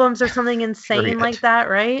metal albums or something insane like that,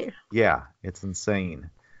 right? Yeah, it's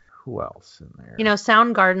insane. Who else in there?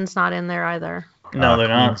 Soundgarden's not in there either. No, they're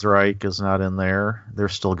not. Queensryche is not in there. They're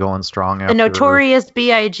still going strong after. The Notorious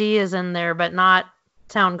B.I.G. is in there, but not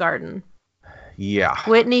Soundgarden. Yeah.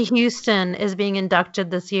 Whitney Houston is being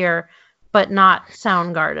inducted this year, but not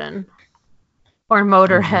Soundgarden. Or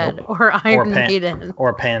Motorhead, or Iron Maiden.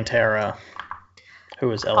 Or Pantera,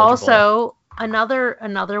 who is eligible. Also, another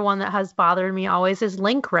one that has bothered me always is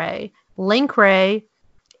Link Wray. Link Wray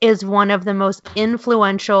is one of the most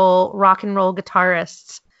influential rock and roll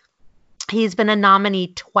guitarists. He's been a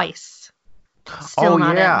nominee twice. Still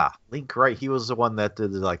not in. Link Wray. He was the one that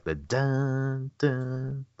did like the dun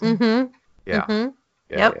dun. Mm-hmm. Yeah.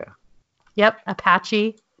 Mm-hmm. Yep.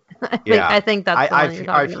 Apache. I think that's the one you're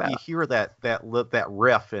talking about. You hear that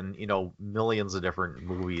riff in millions of different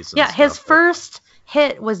movies. And his first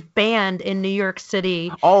hit was Banned in New York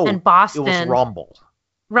City and Boston. It was Rumble.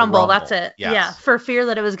 Rumble, that's it. Yes. Yeah, for fear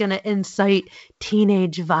that it was going to incite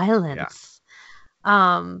teenage violence.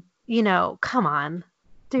 Yeah. Come on.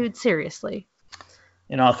 Dude, seriously.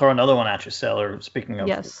 I'll throw another one at you, Sailor. Speaking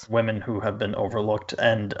of women who have been overlooked.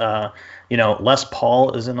 And, Les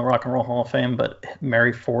Paul is in the Rock and Roll Hall of Fame, but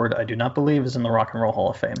Mary Ford, I do not believe, is in the Rock and Roll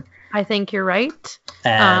Hall of Fame. I think you're right.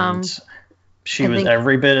 And she was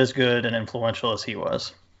every bit as good and influential as he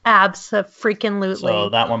was. Abso-freaking-lutely. So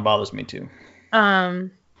that one bothers me, too.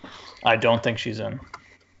 I don't think she's in.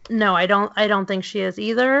 No, I don't think she is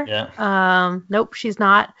either. Yeah. Nope, she's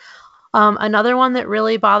not. Another one that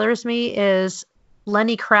really bothers me is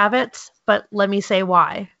Lenny Kravitz, but let me say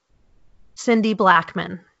why. Cindy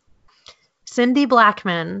Blackman. Cindy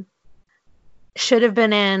Blackman should have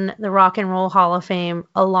been in the Rock and Roll Hall of Fame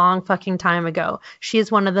a long fucking time ago. She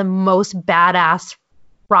is one of the most badass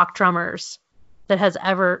rock drummers that has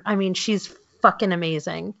ever, she's fucking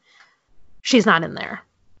amazing. She's not in there.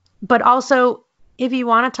 But also, if you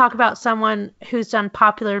want to talk about someone who's done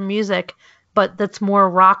popular music, but that's more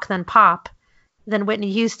rock than pop than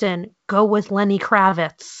Whitney Houston, go with Lenny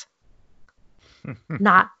Kravitz.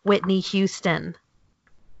 Not Whitney Houston.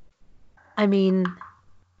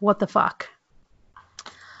 What the fuck?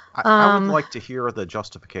 I would like to hear the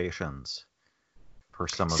justifications for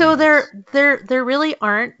some of So these. there really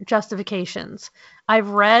aren't justifications. I've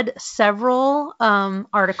read several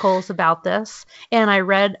articles about this, and I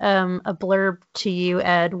read a blurb to you,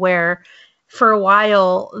 Ed, where for a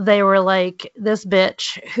while they were like, this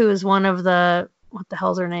bitch who is one of the, what the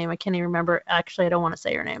hell's her name? I can't even remember. Actually, I don't want to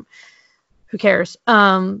say her name. Who cares?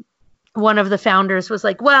 One of the founders was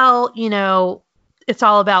like, well, it's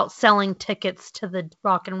all about selling tickets to the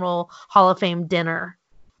Rock and Roll Hall of Fame dinner.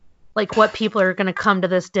 Like, what people are going to come to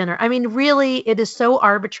this dinner. I mean, really, it is so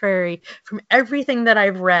arbitrary from everything that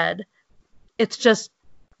I've read. It's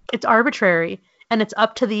arbitrary. And it's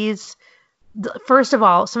up to these, first of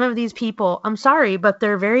all, some of these people, I'm sorry, but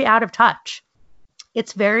they're very out of touch.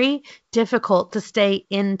 It's very difficult to stay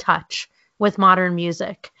in touch with modern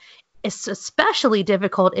music. It's especially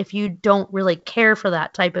difficult if you don't really care for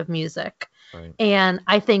that type of music. Right. And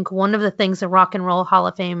I think one of the things the Rock and Roll Hall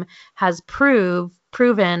of Fame has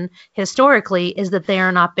proven historically is that they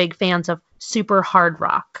are not big fans of super hard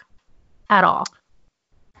rock at all.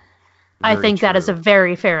 I Very think that is true. a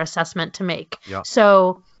very fair assessment to make. Yep.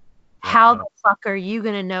 So how Yep. the fuck are you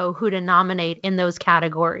going to know who to nominate in those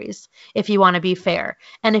categories if you want to be fair?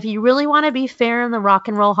 And if you really want to be fair in the Rock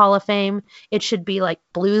and Roll Hall of Fame, it should be like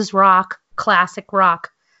blues rock, classic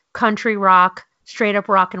rock, country rock, straight up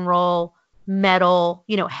rock and roll, metal,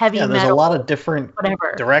 heavy Yeah, there's metal. a lot of different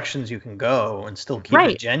whatever. directions you can go and still keep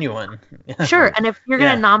Right. it genuine. Sure. And if you're going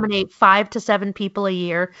Yeah. to nominate 5 to 7 people a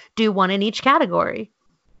year, do one in each category.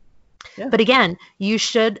 Yeah. But again, you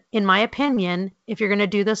should, in my opinion, if you're going to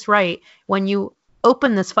do this right, when you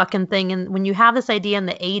open this fucking thing and when you have this idea in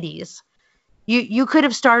the 80s, you could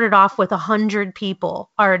have started off with 100 people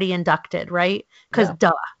already inducted, right? Because Yeah.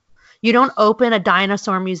 duh. You don't open a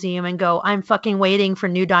dinosaur museum and go, I'm fucking waiting for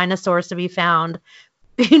new dinosaurs to be found,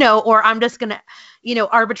 or I'm just going to,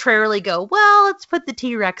 arbitrarily go, well, let's put the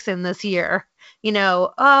T-Rex in this year.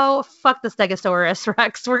 Oh, fuck the Stegosaurus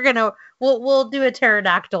Rex. We'll do a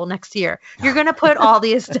pterodactyl next year. You're going to put all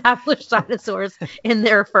the established dinosaurs in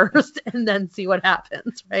there first and then see what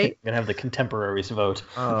happens, right? You're gonna have the contemporaries vote.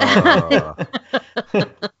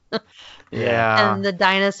 Yeah. And the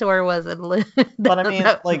dinosaur was But I mean,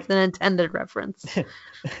 that was like- an intended reference.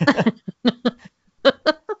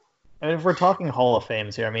 I mean, if we're talking Hall of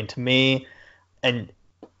Fames here, I mean, to me, and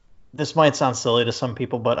this might sound silly to some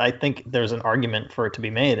people, but I think there's an argument for it to be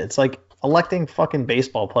made. It's like electing fucking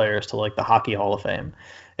baseball players to like the Hockey Hall of Fame.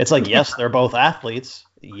 It's like, yes, they're both athletes.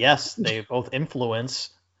 Yes, they both influence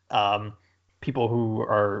people who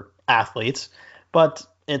are athletes, but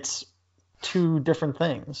it's two different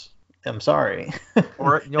things. I'm sorry.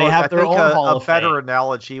 Or They have I their think own Hall a of better Fame.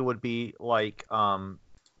 analogy would be like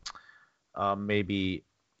maybe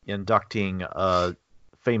inducting a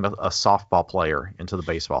softball player into the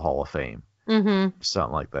Baseball Hall of Fame, Mm-hmm.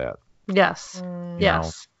 something like that. Yes. know.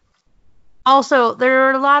 Yes. Also, there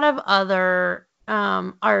are a lot of other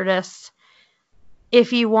artists.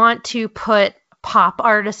 If you want to put pop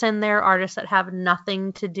artists in there, artists that have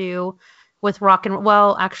nothing to do with rock and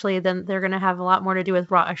well, actually, then they're going to have a lot more to do with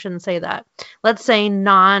rock. I shouldn't say that. Let's say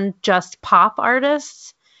just pop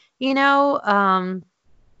artists. There's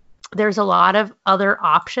a lot of other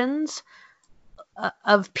options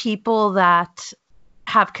of people that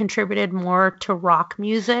have contributed more to rock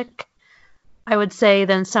music, I would say,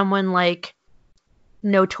 than someone like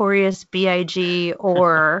Notorious B.I.G.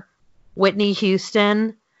 or Whitney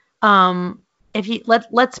Houston. If you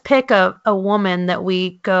let's pick a woman that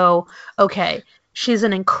we go, okay, she's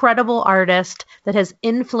an incredible artist that has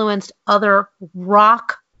influenced other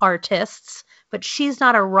rock artists, but she's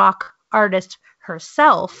not a rock artist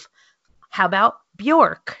herself. How about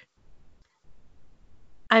Bjork?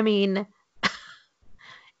 I mean,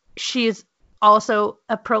 she's also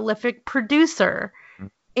a prolific producer.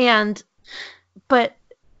 But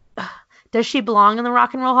does she belong in the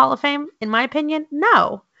Rock and Roll Hall of Fame? In my opinion,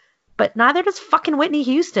 no. But neither does fucking Whitney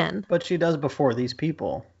Houston. But she does before these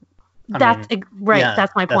people. That's right. Yeah,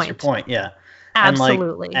 That's my point. That's your point, yeah.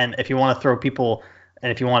 Absolutely. And if you want to throw people,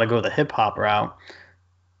 and if you want to go the hip hop route,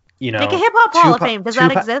 Make a hip hop Hall of Tupac- Fame. Does that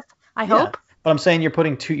Tupac- exist? I Yeah. hope. But I'm saying you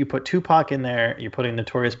put Tupac in there, you're putting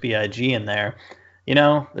Notorious B.I.G. in there.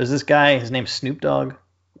 There's this guy, his name's Snoop Dogg,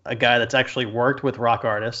 a guy that's actually worked with rock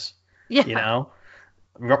artists. Yeah.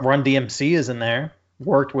 Run DMC is in there,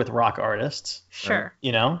 worked with rock artists. Sure.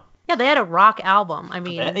 Yeah, Yeah, they had a rock album. I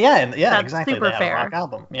mean, that's exactly. super They had fair. a rock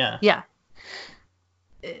album. Yeah. Yeah.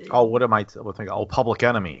 Oh, what am I thinking? Oh, Public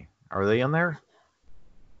Enemy. Are they in there?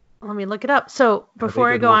 Let me look it up. So Are they before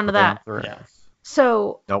I good go work on to with that, them? Or- Yeah.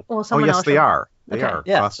 so Nope. well, Oh, someone yes, else they should- are. They Okay. are.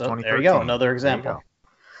 Yeah. Class So there you 2013. go. Another There you example. go.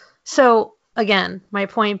 So again, my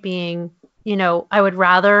point being, I would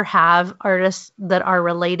rather have artists that are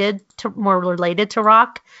more related to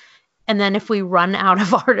rock. And then if we run out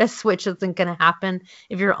of artists, which isn't going to happen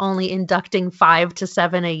if you're only inducting 5 to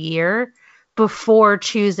 7 a year, before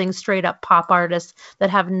choosing straight up pop artists that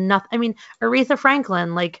have nothing. I mean, Aretha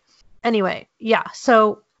Franklin, anyway, yeah.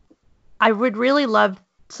 So I would really love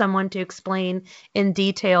someone to explain in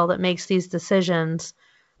detail that makes these decisions.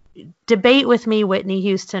 Debate with me, Whitney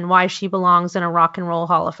Houston, why she belongs in a Rock and Roll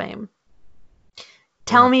Hall of Fame.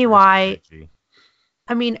 Tell me why.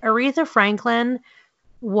 I mean, Aretha Franklin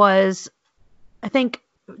was, I think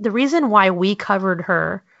the reason why we covered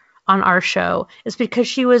her on our show is because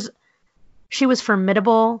she was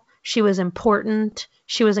formidable, she was important,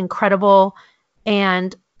 she was incredible,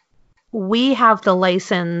 and we have the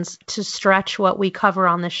license to stretch what we cover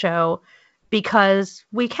on the show because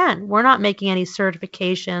we can. We're not making any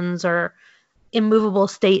certifications or immovable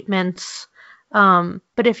statements.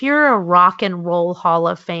 But if you're a Rock and Roll Hall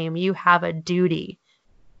of Fame, you have a duty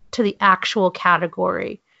to the actual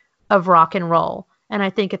category of rock and roll. And I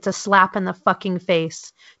think it's a slap in the fucking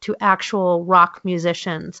face to actual rock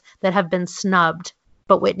musicians that have been snubbed,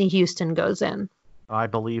 but Whitney Houston goes in. I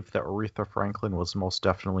believe that Aretha Franklin was most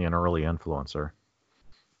definitely an early influencer.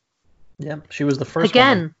 Yeah, she was the first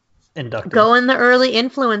one inducted. Go in the early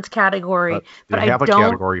influence category. But I have a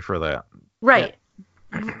category for that. Right.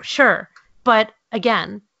 Yeah. Sure. But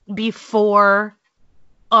again, before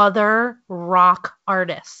other rock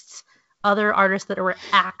artists, other artists that were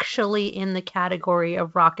actually in the category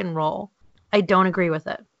of rock and roll. I don't agree with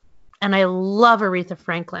it. And I love Aretha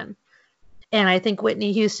Franklin. And I think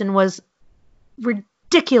Whitney Houston was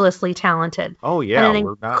ridiculously talented. Oh, yeah. And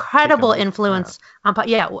an incredible influence on pop.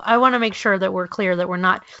 Yeah, I want to make sure that we're clear that we're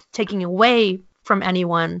not taking away from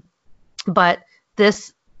anyone. But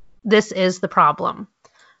this is the problem.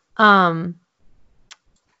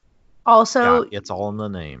 Also, yeah, it's all in the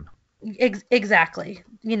name. Exactly.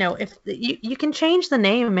 If you can change the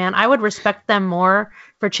name, man, I would respect them more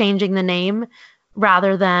for changing the name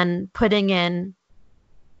rather than putting in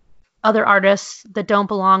other artists that don't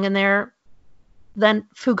belong in there than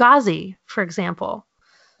Fugazi, for example.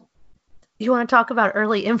 You want to talk about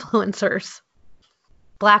early influencers?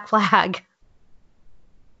 Black Flag.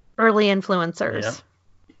 Early influencers.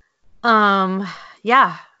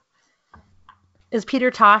 Yeah. Is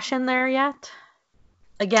Peter Tosh in there yet?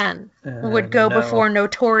 Again, would go before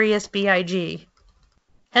Notorious B.I.G.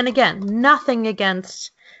 And again, nothing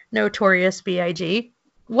against Notorious B.I.G.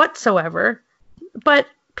 whatsoever. But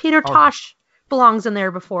Peter Tosh belongs in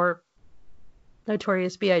there before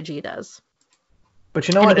Notorious B.I.G. does. But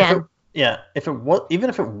you know what? Again, if it was, even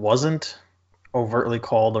if it wasn't overtly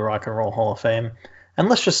called the Rock and Roll Hall of Fame, and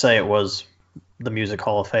let's just say it was the Music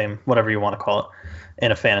Hall of Fame, whatever you want to call it,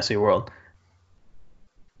 in a fantasy world,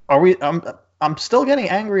 I'm still getting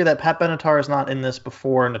angry that Pat Benatar is not in this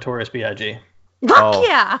before Notorious B.I.G. Fuck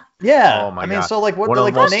yeah! Yeah, oh my God. So what? One of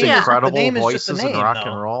the most incredible the name voices is just the name, in rock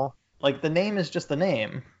and roll. The name is just the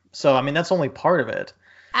name. So that's only part of it.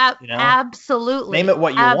 Absolutely. Name it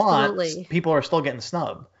what you want. People are still getting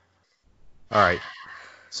snubbed. All right.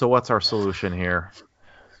 So what's our solution here?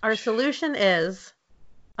 Our solution is,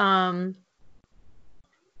 burn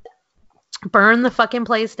the fucking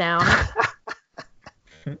place down.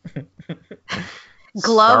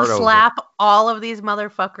 Glove slap all of these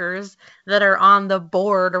motherfuckers that are on the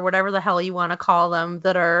board or whatever the hell you want to call them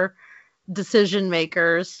that are decision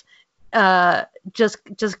makers. Just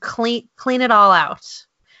clean it all out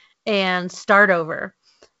and start over.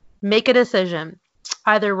 Make a decision.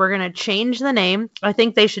 Either we're going to change the name. I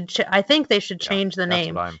think they should change the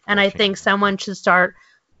name, and I think someone should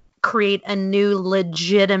create a new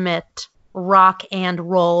legitimate Rock and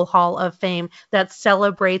Roll Hall of Fame that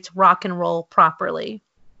celebrates rock and roll properly.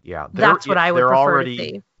 Yeah, that's what I would prefer to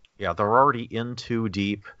see. Yeah, they're already in too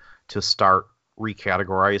deep to start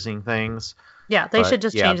recategorizing things. Yeah, they should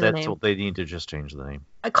just change the name. What they need to just change the name.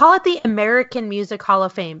 I call it the American Music Hall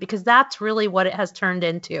of Fame because that's really what it has turned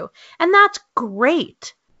into. And that's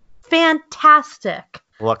great. Fantastic.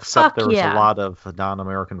 Well, except there's a lot of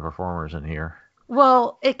non-American performers in here.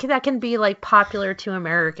 Well, that can be popular to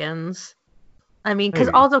Americans. I mean, because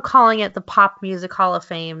also calling it the Pop Music Hall of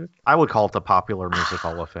Fame. I would call it the Popular Music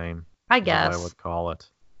Hall of Fame. I guess. I would call it.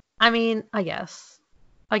 I mean, I guess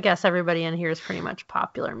everybody in here is pretty much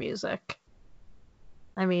popular music.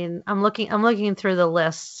 I mean, I'm looking through the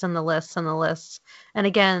lists and the lists and the lists. And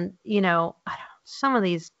again, some of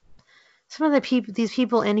these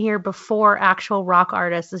people in here before actual rock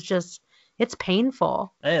artists is just, it's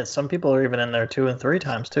painful. Hey, some people are even in there 2 and 3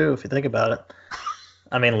 times too, if you think about it.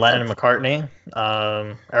 I mean, Lennon and McCartney.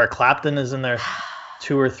 Eric Clapton is in there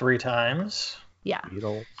 2 or 3 times. Yeah.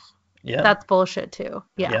 Beatles. Yeah. That's bullshit too.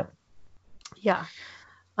 Yeah. Yep. Yeah.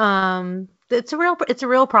 It's a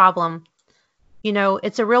real problem. You know,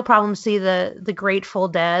 it's a real problem to see the Grateful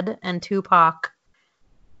Dead and Tupac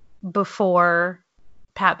before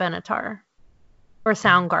Pat Benatar or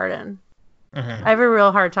Soundgarden. Mhm. I have a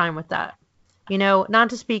real hard time with that. You know,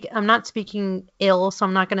 I'm not speaking ill, so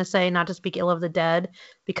I'm not going to say not to speak ill of the Dead,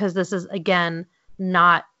 because this is, again,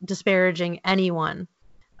 not disparaging anyone.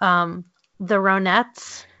 The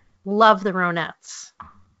Ronettes, love the Ronettes.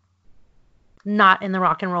 Not in the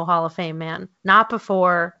Rock and Roll Hall of Fame, man. Not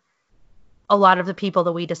before a lot of the people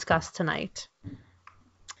that we discussed tonight.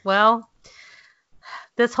 Well,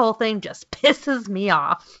 this whole thing just pisses me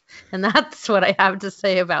off. And that's what I have to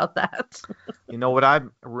say about that. You know what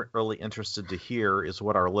I'm really interested to hear is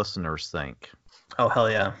what our listeners think. Oh,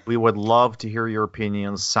 hell yeah. We would love to hear your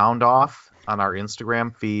opinions. Sound off on our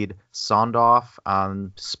Instagram feed, sound off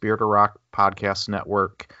on Spirit of Rock Podcast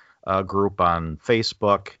Network group on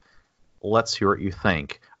Facebook. Let's hear what you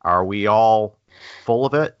think. Are we all full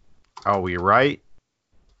of it? Are we right?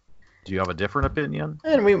 Do you have a different opinion?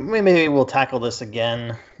 And we maybe we'll tackle this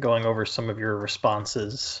again, going over some of your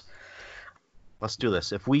responses. Let's do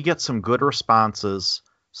this. If we get some good responses,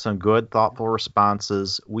 some good, thoughtful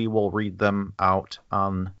responses, we will read them out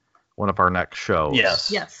on one of our next shows. Yes.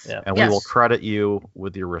 Yes. Yeah. And Yes. we will credit you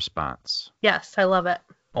with your response. Yes, I love it.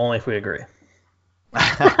 Only if we agree.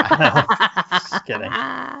 Just kidding.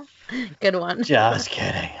 Good one. Just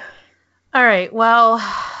kidding. All right. Well,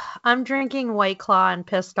 I'm drinking White Claw and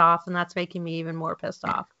pissed off, and that's making me even more pissed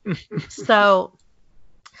off. So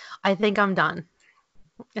I think I'm done.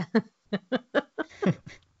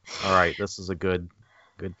 All right, this is a good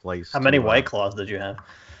place. How many to, White Claws did you have?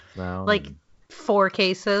 down Like 4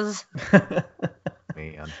 cases.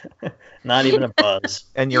 man. Not even a buzz.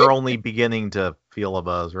 And you're only beginning to feel a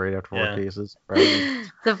buzz right after 4 Yeah. cases, right?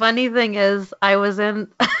 The funny thing is, I was in,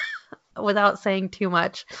 without saying too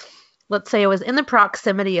much, let's say I was in the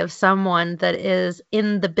proximity of someone that is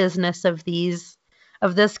in the business of this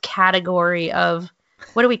category of,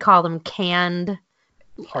 what do we call them? Canned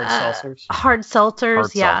Hard seltzers. hard seltzers.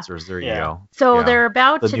 Hard Yeah. seltzers, there you Yeah. go. So Yeah. they're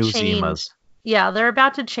about The to new change. Zimas. Yeah, they're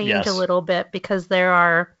about to change Yes. a little bit because there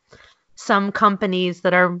are some companies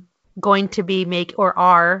that are going to be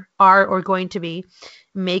are going to be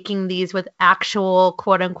making these with actual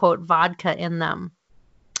quote unquote vodka in them.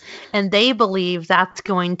 And they believe that's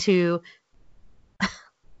going to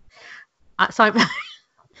so I'm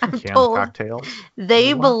Canned told cocktails.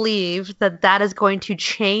 they What? believe that is going to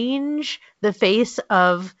change the face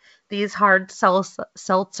of these hard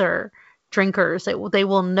seltzer drinkers. They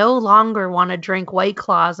will no longer want to drink White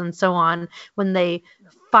Claws and so on when they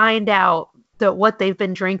find out that what they've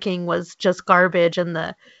been drinking was just garbage and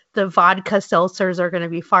the vodka seltzers are going to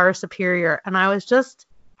be far superior. And I was just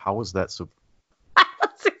How is that so? I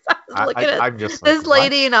was looking at I'm just this like,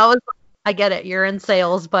 lady and I was like, I get it, you're in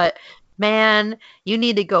sales, but man, you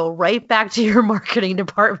need to go right back to your marketing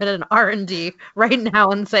department and R&D right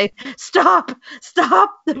now and say, stop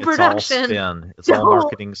the It's production. all spin. It's all Don't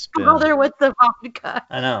marketing spin. Bother with the vodka.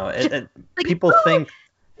 I know. Like, People think,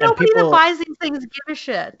 and Nobody people. that buys these things give a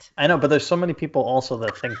shit. I know, but there's so many people also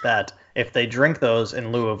that think that if they drink those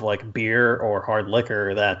in lieu of like beer or hard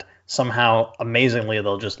liquor, that somehow amazingly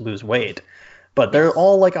they'll just lose weight. But they're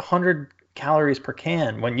all like 100 calories per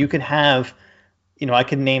can. When you could have, I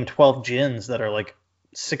could name 12 gins that are like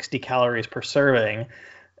 60 calories per serving.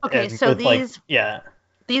 Okay, and so with, like, these yeah,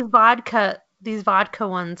 vodka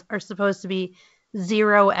ones are supposed to be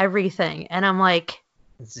 0 everything, and I'm like,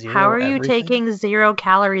 zero how are you everything? taking 0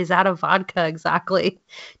 calories out of vodka exactly?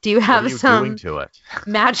 Do you What have are you some doing to it?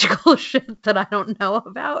 magical shit that I don't know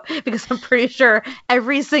about? Because I'm pretty sure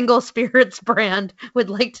every single spirits brand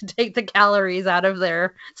would like to take the calories out of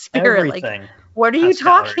their spirit. Like, Everything. what are you has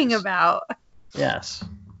talking calories. about? Yes.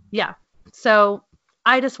 Yeah. So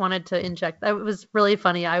I just wanted to inject. It was really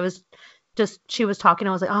funny. She was talking.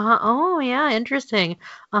 I was like, oh yeah, interesting.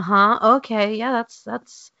 Okay, yeah,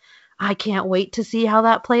 that's. I can't wait to see how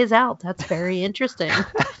that plays out. That's very interesting.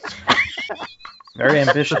 Very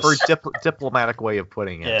ambitious. It's a very diplomatic way of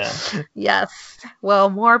putting it. Yeah. Yes. Well,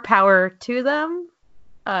 more power to them,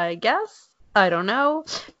 I guess. I don't know.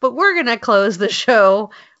 But we're going to close the show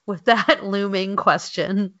with that looming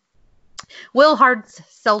question. Will hard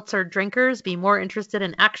seltzer drinkers be more interested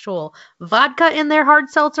in actual vodka in their hard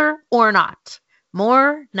seltzer or not?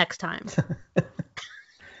 More next time.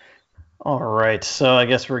 All right. So I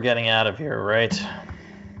guess we're getting out of here, right?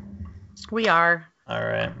 We are. All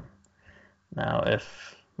right. Now,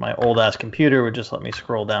 if My old ass computer would just let me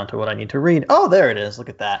scroll down to what I need to read. Oh, there it is. Look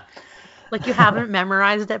at that. Like you haven't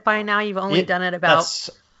memorized it by now. You've only done it about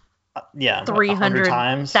 300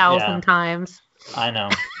 times. 300,000 times. I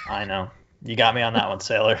know. You got me on that one,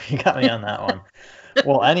 Sailor. You got me on that one.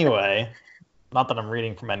 Well, anyway, not that I'm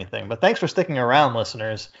reading from anything, but thanks for sticking around,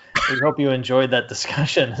 listeners. We hope you enjoyed that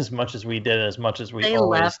discussion as much as we did, as much as we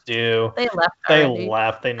always do. They left. They already.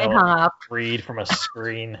 left. They know They hung what up. to read from a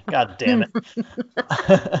screen. God damn it.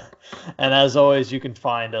 And as always, you can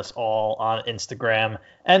find us all on Instagram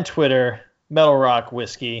and Twitter, Metal Rock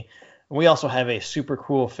Whiskey. We also have a super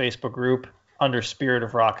cool Facebook group under Spirit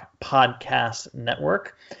of Rock Podcast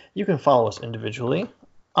Network. You can follow us individually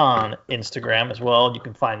on Instagram as well. You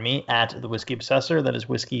can find me at The Whiskey Obsessor. That is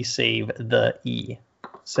Whiskey Save the E.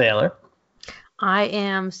 Sailor. I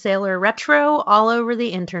am Sailor Retro all over the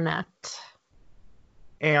internet.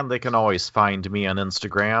 And they can always find me on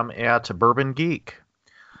Instagram at Bourbon Geek.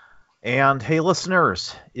 And hey,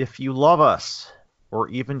 listeners, if you love us, or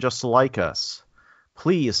even just like us,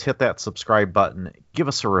 please hit that subscribe button. Give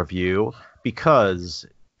us a review, because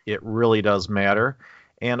it really does matter.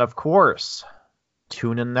 And of course,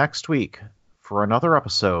 tune in next week for another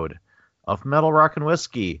episode of Metal Rock and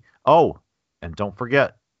Whiskey. Oh, and don't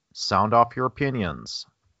forget, sound off your opinions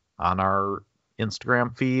on our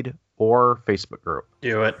Instagram feed or Facebook group.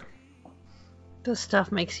 Do it. This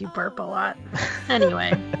stuff makes you burp a lot.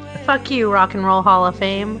 Anyway, fuck you, Rock and Roll Hall of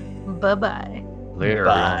Fame. Bye-bye. Later.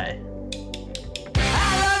 Bye.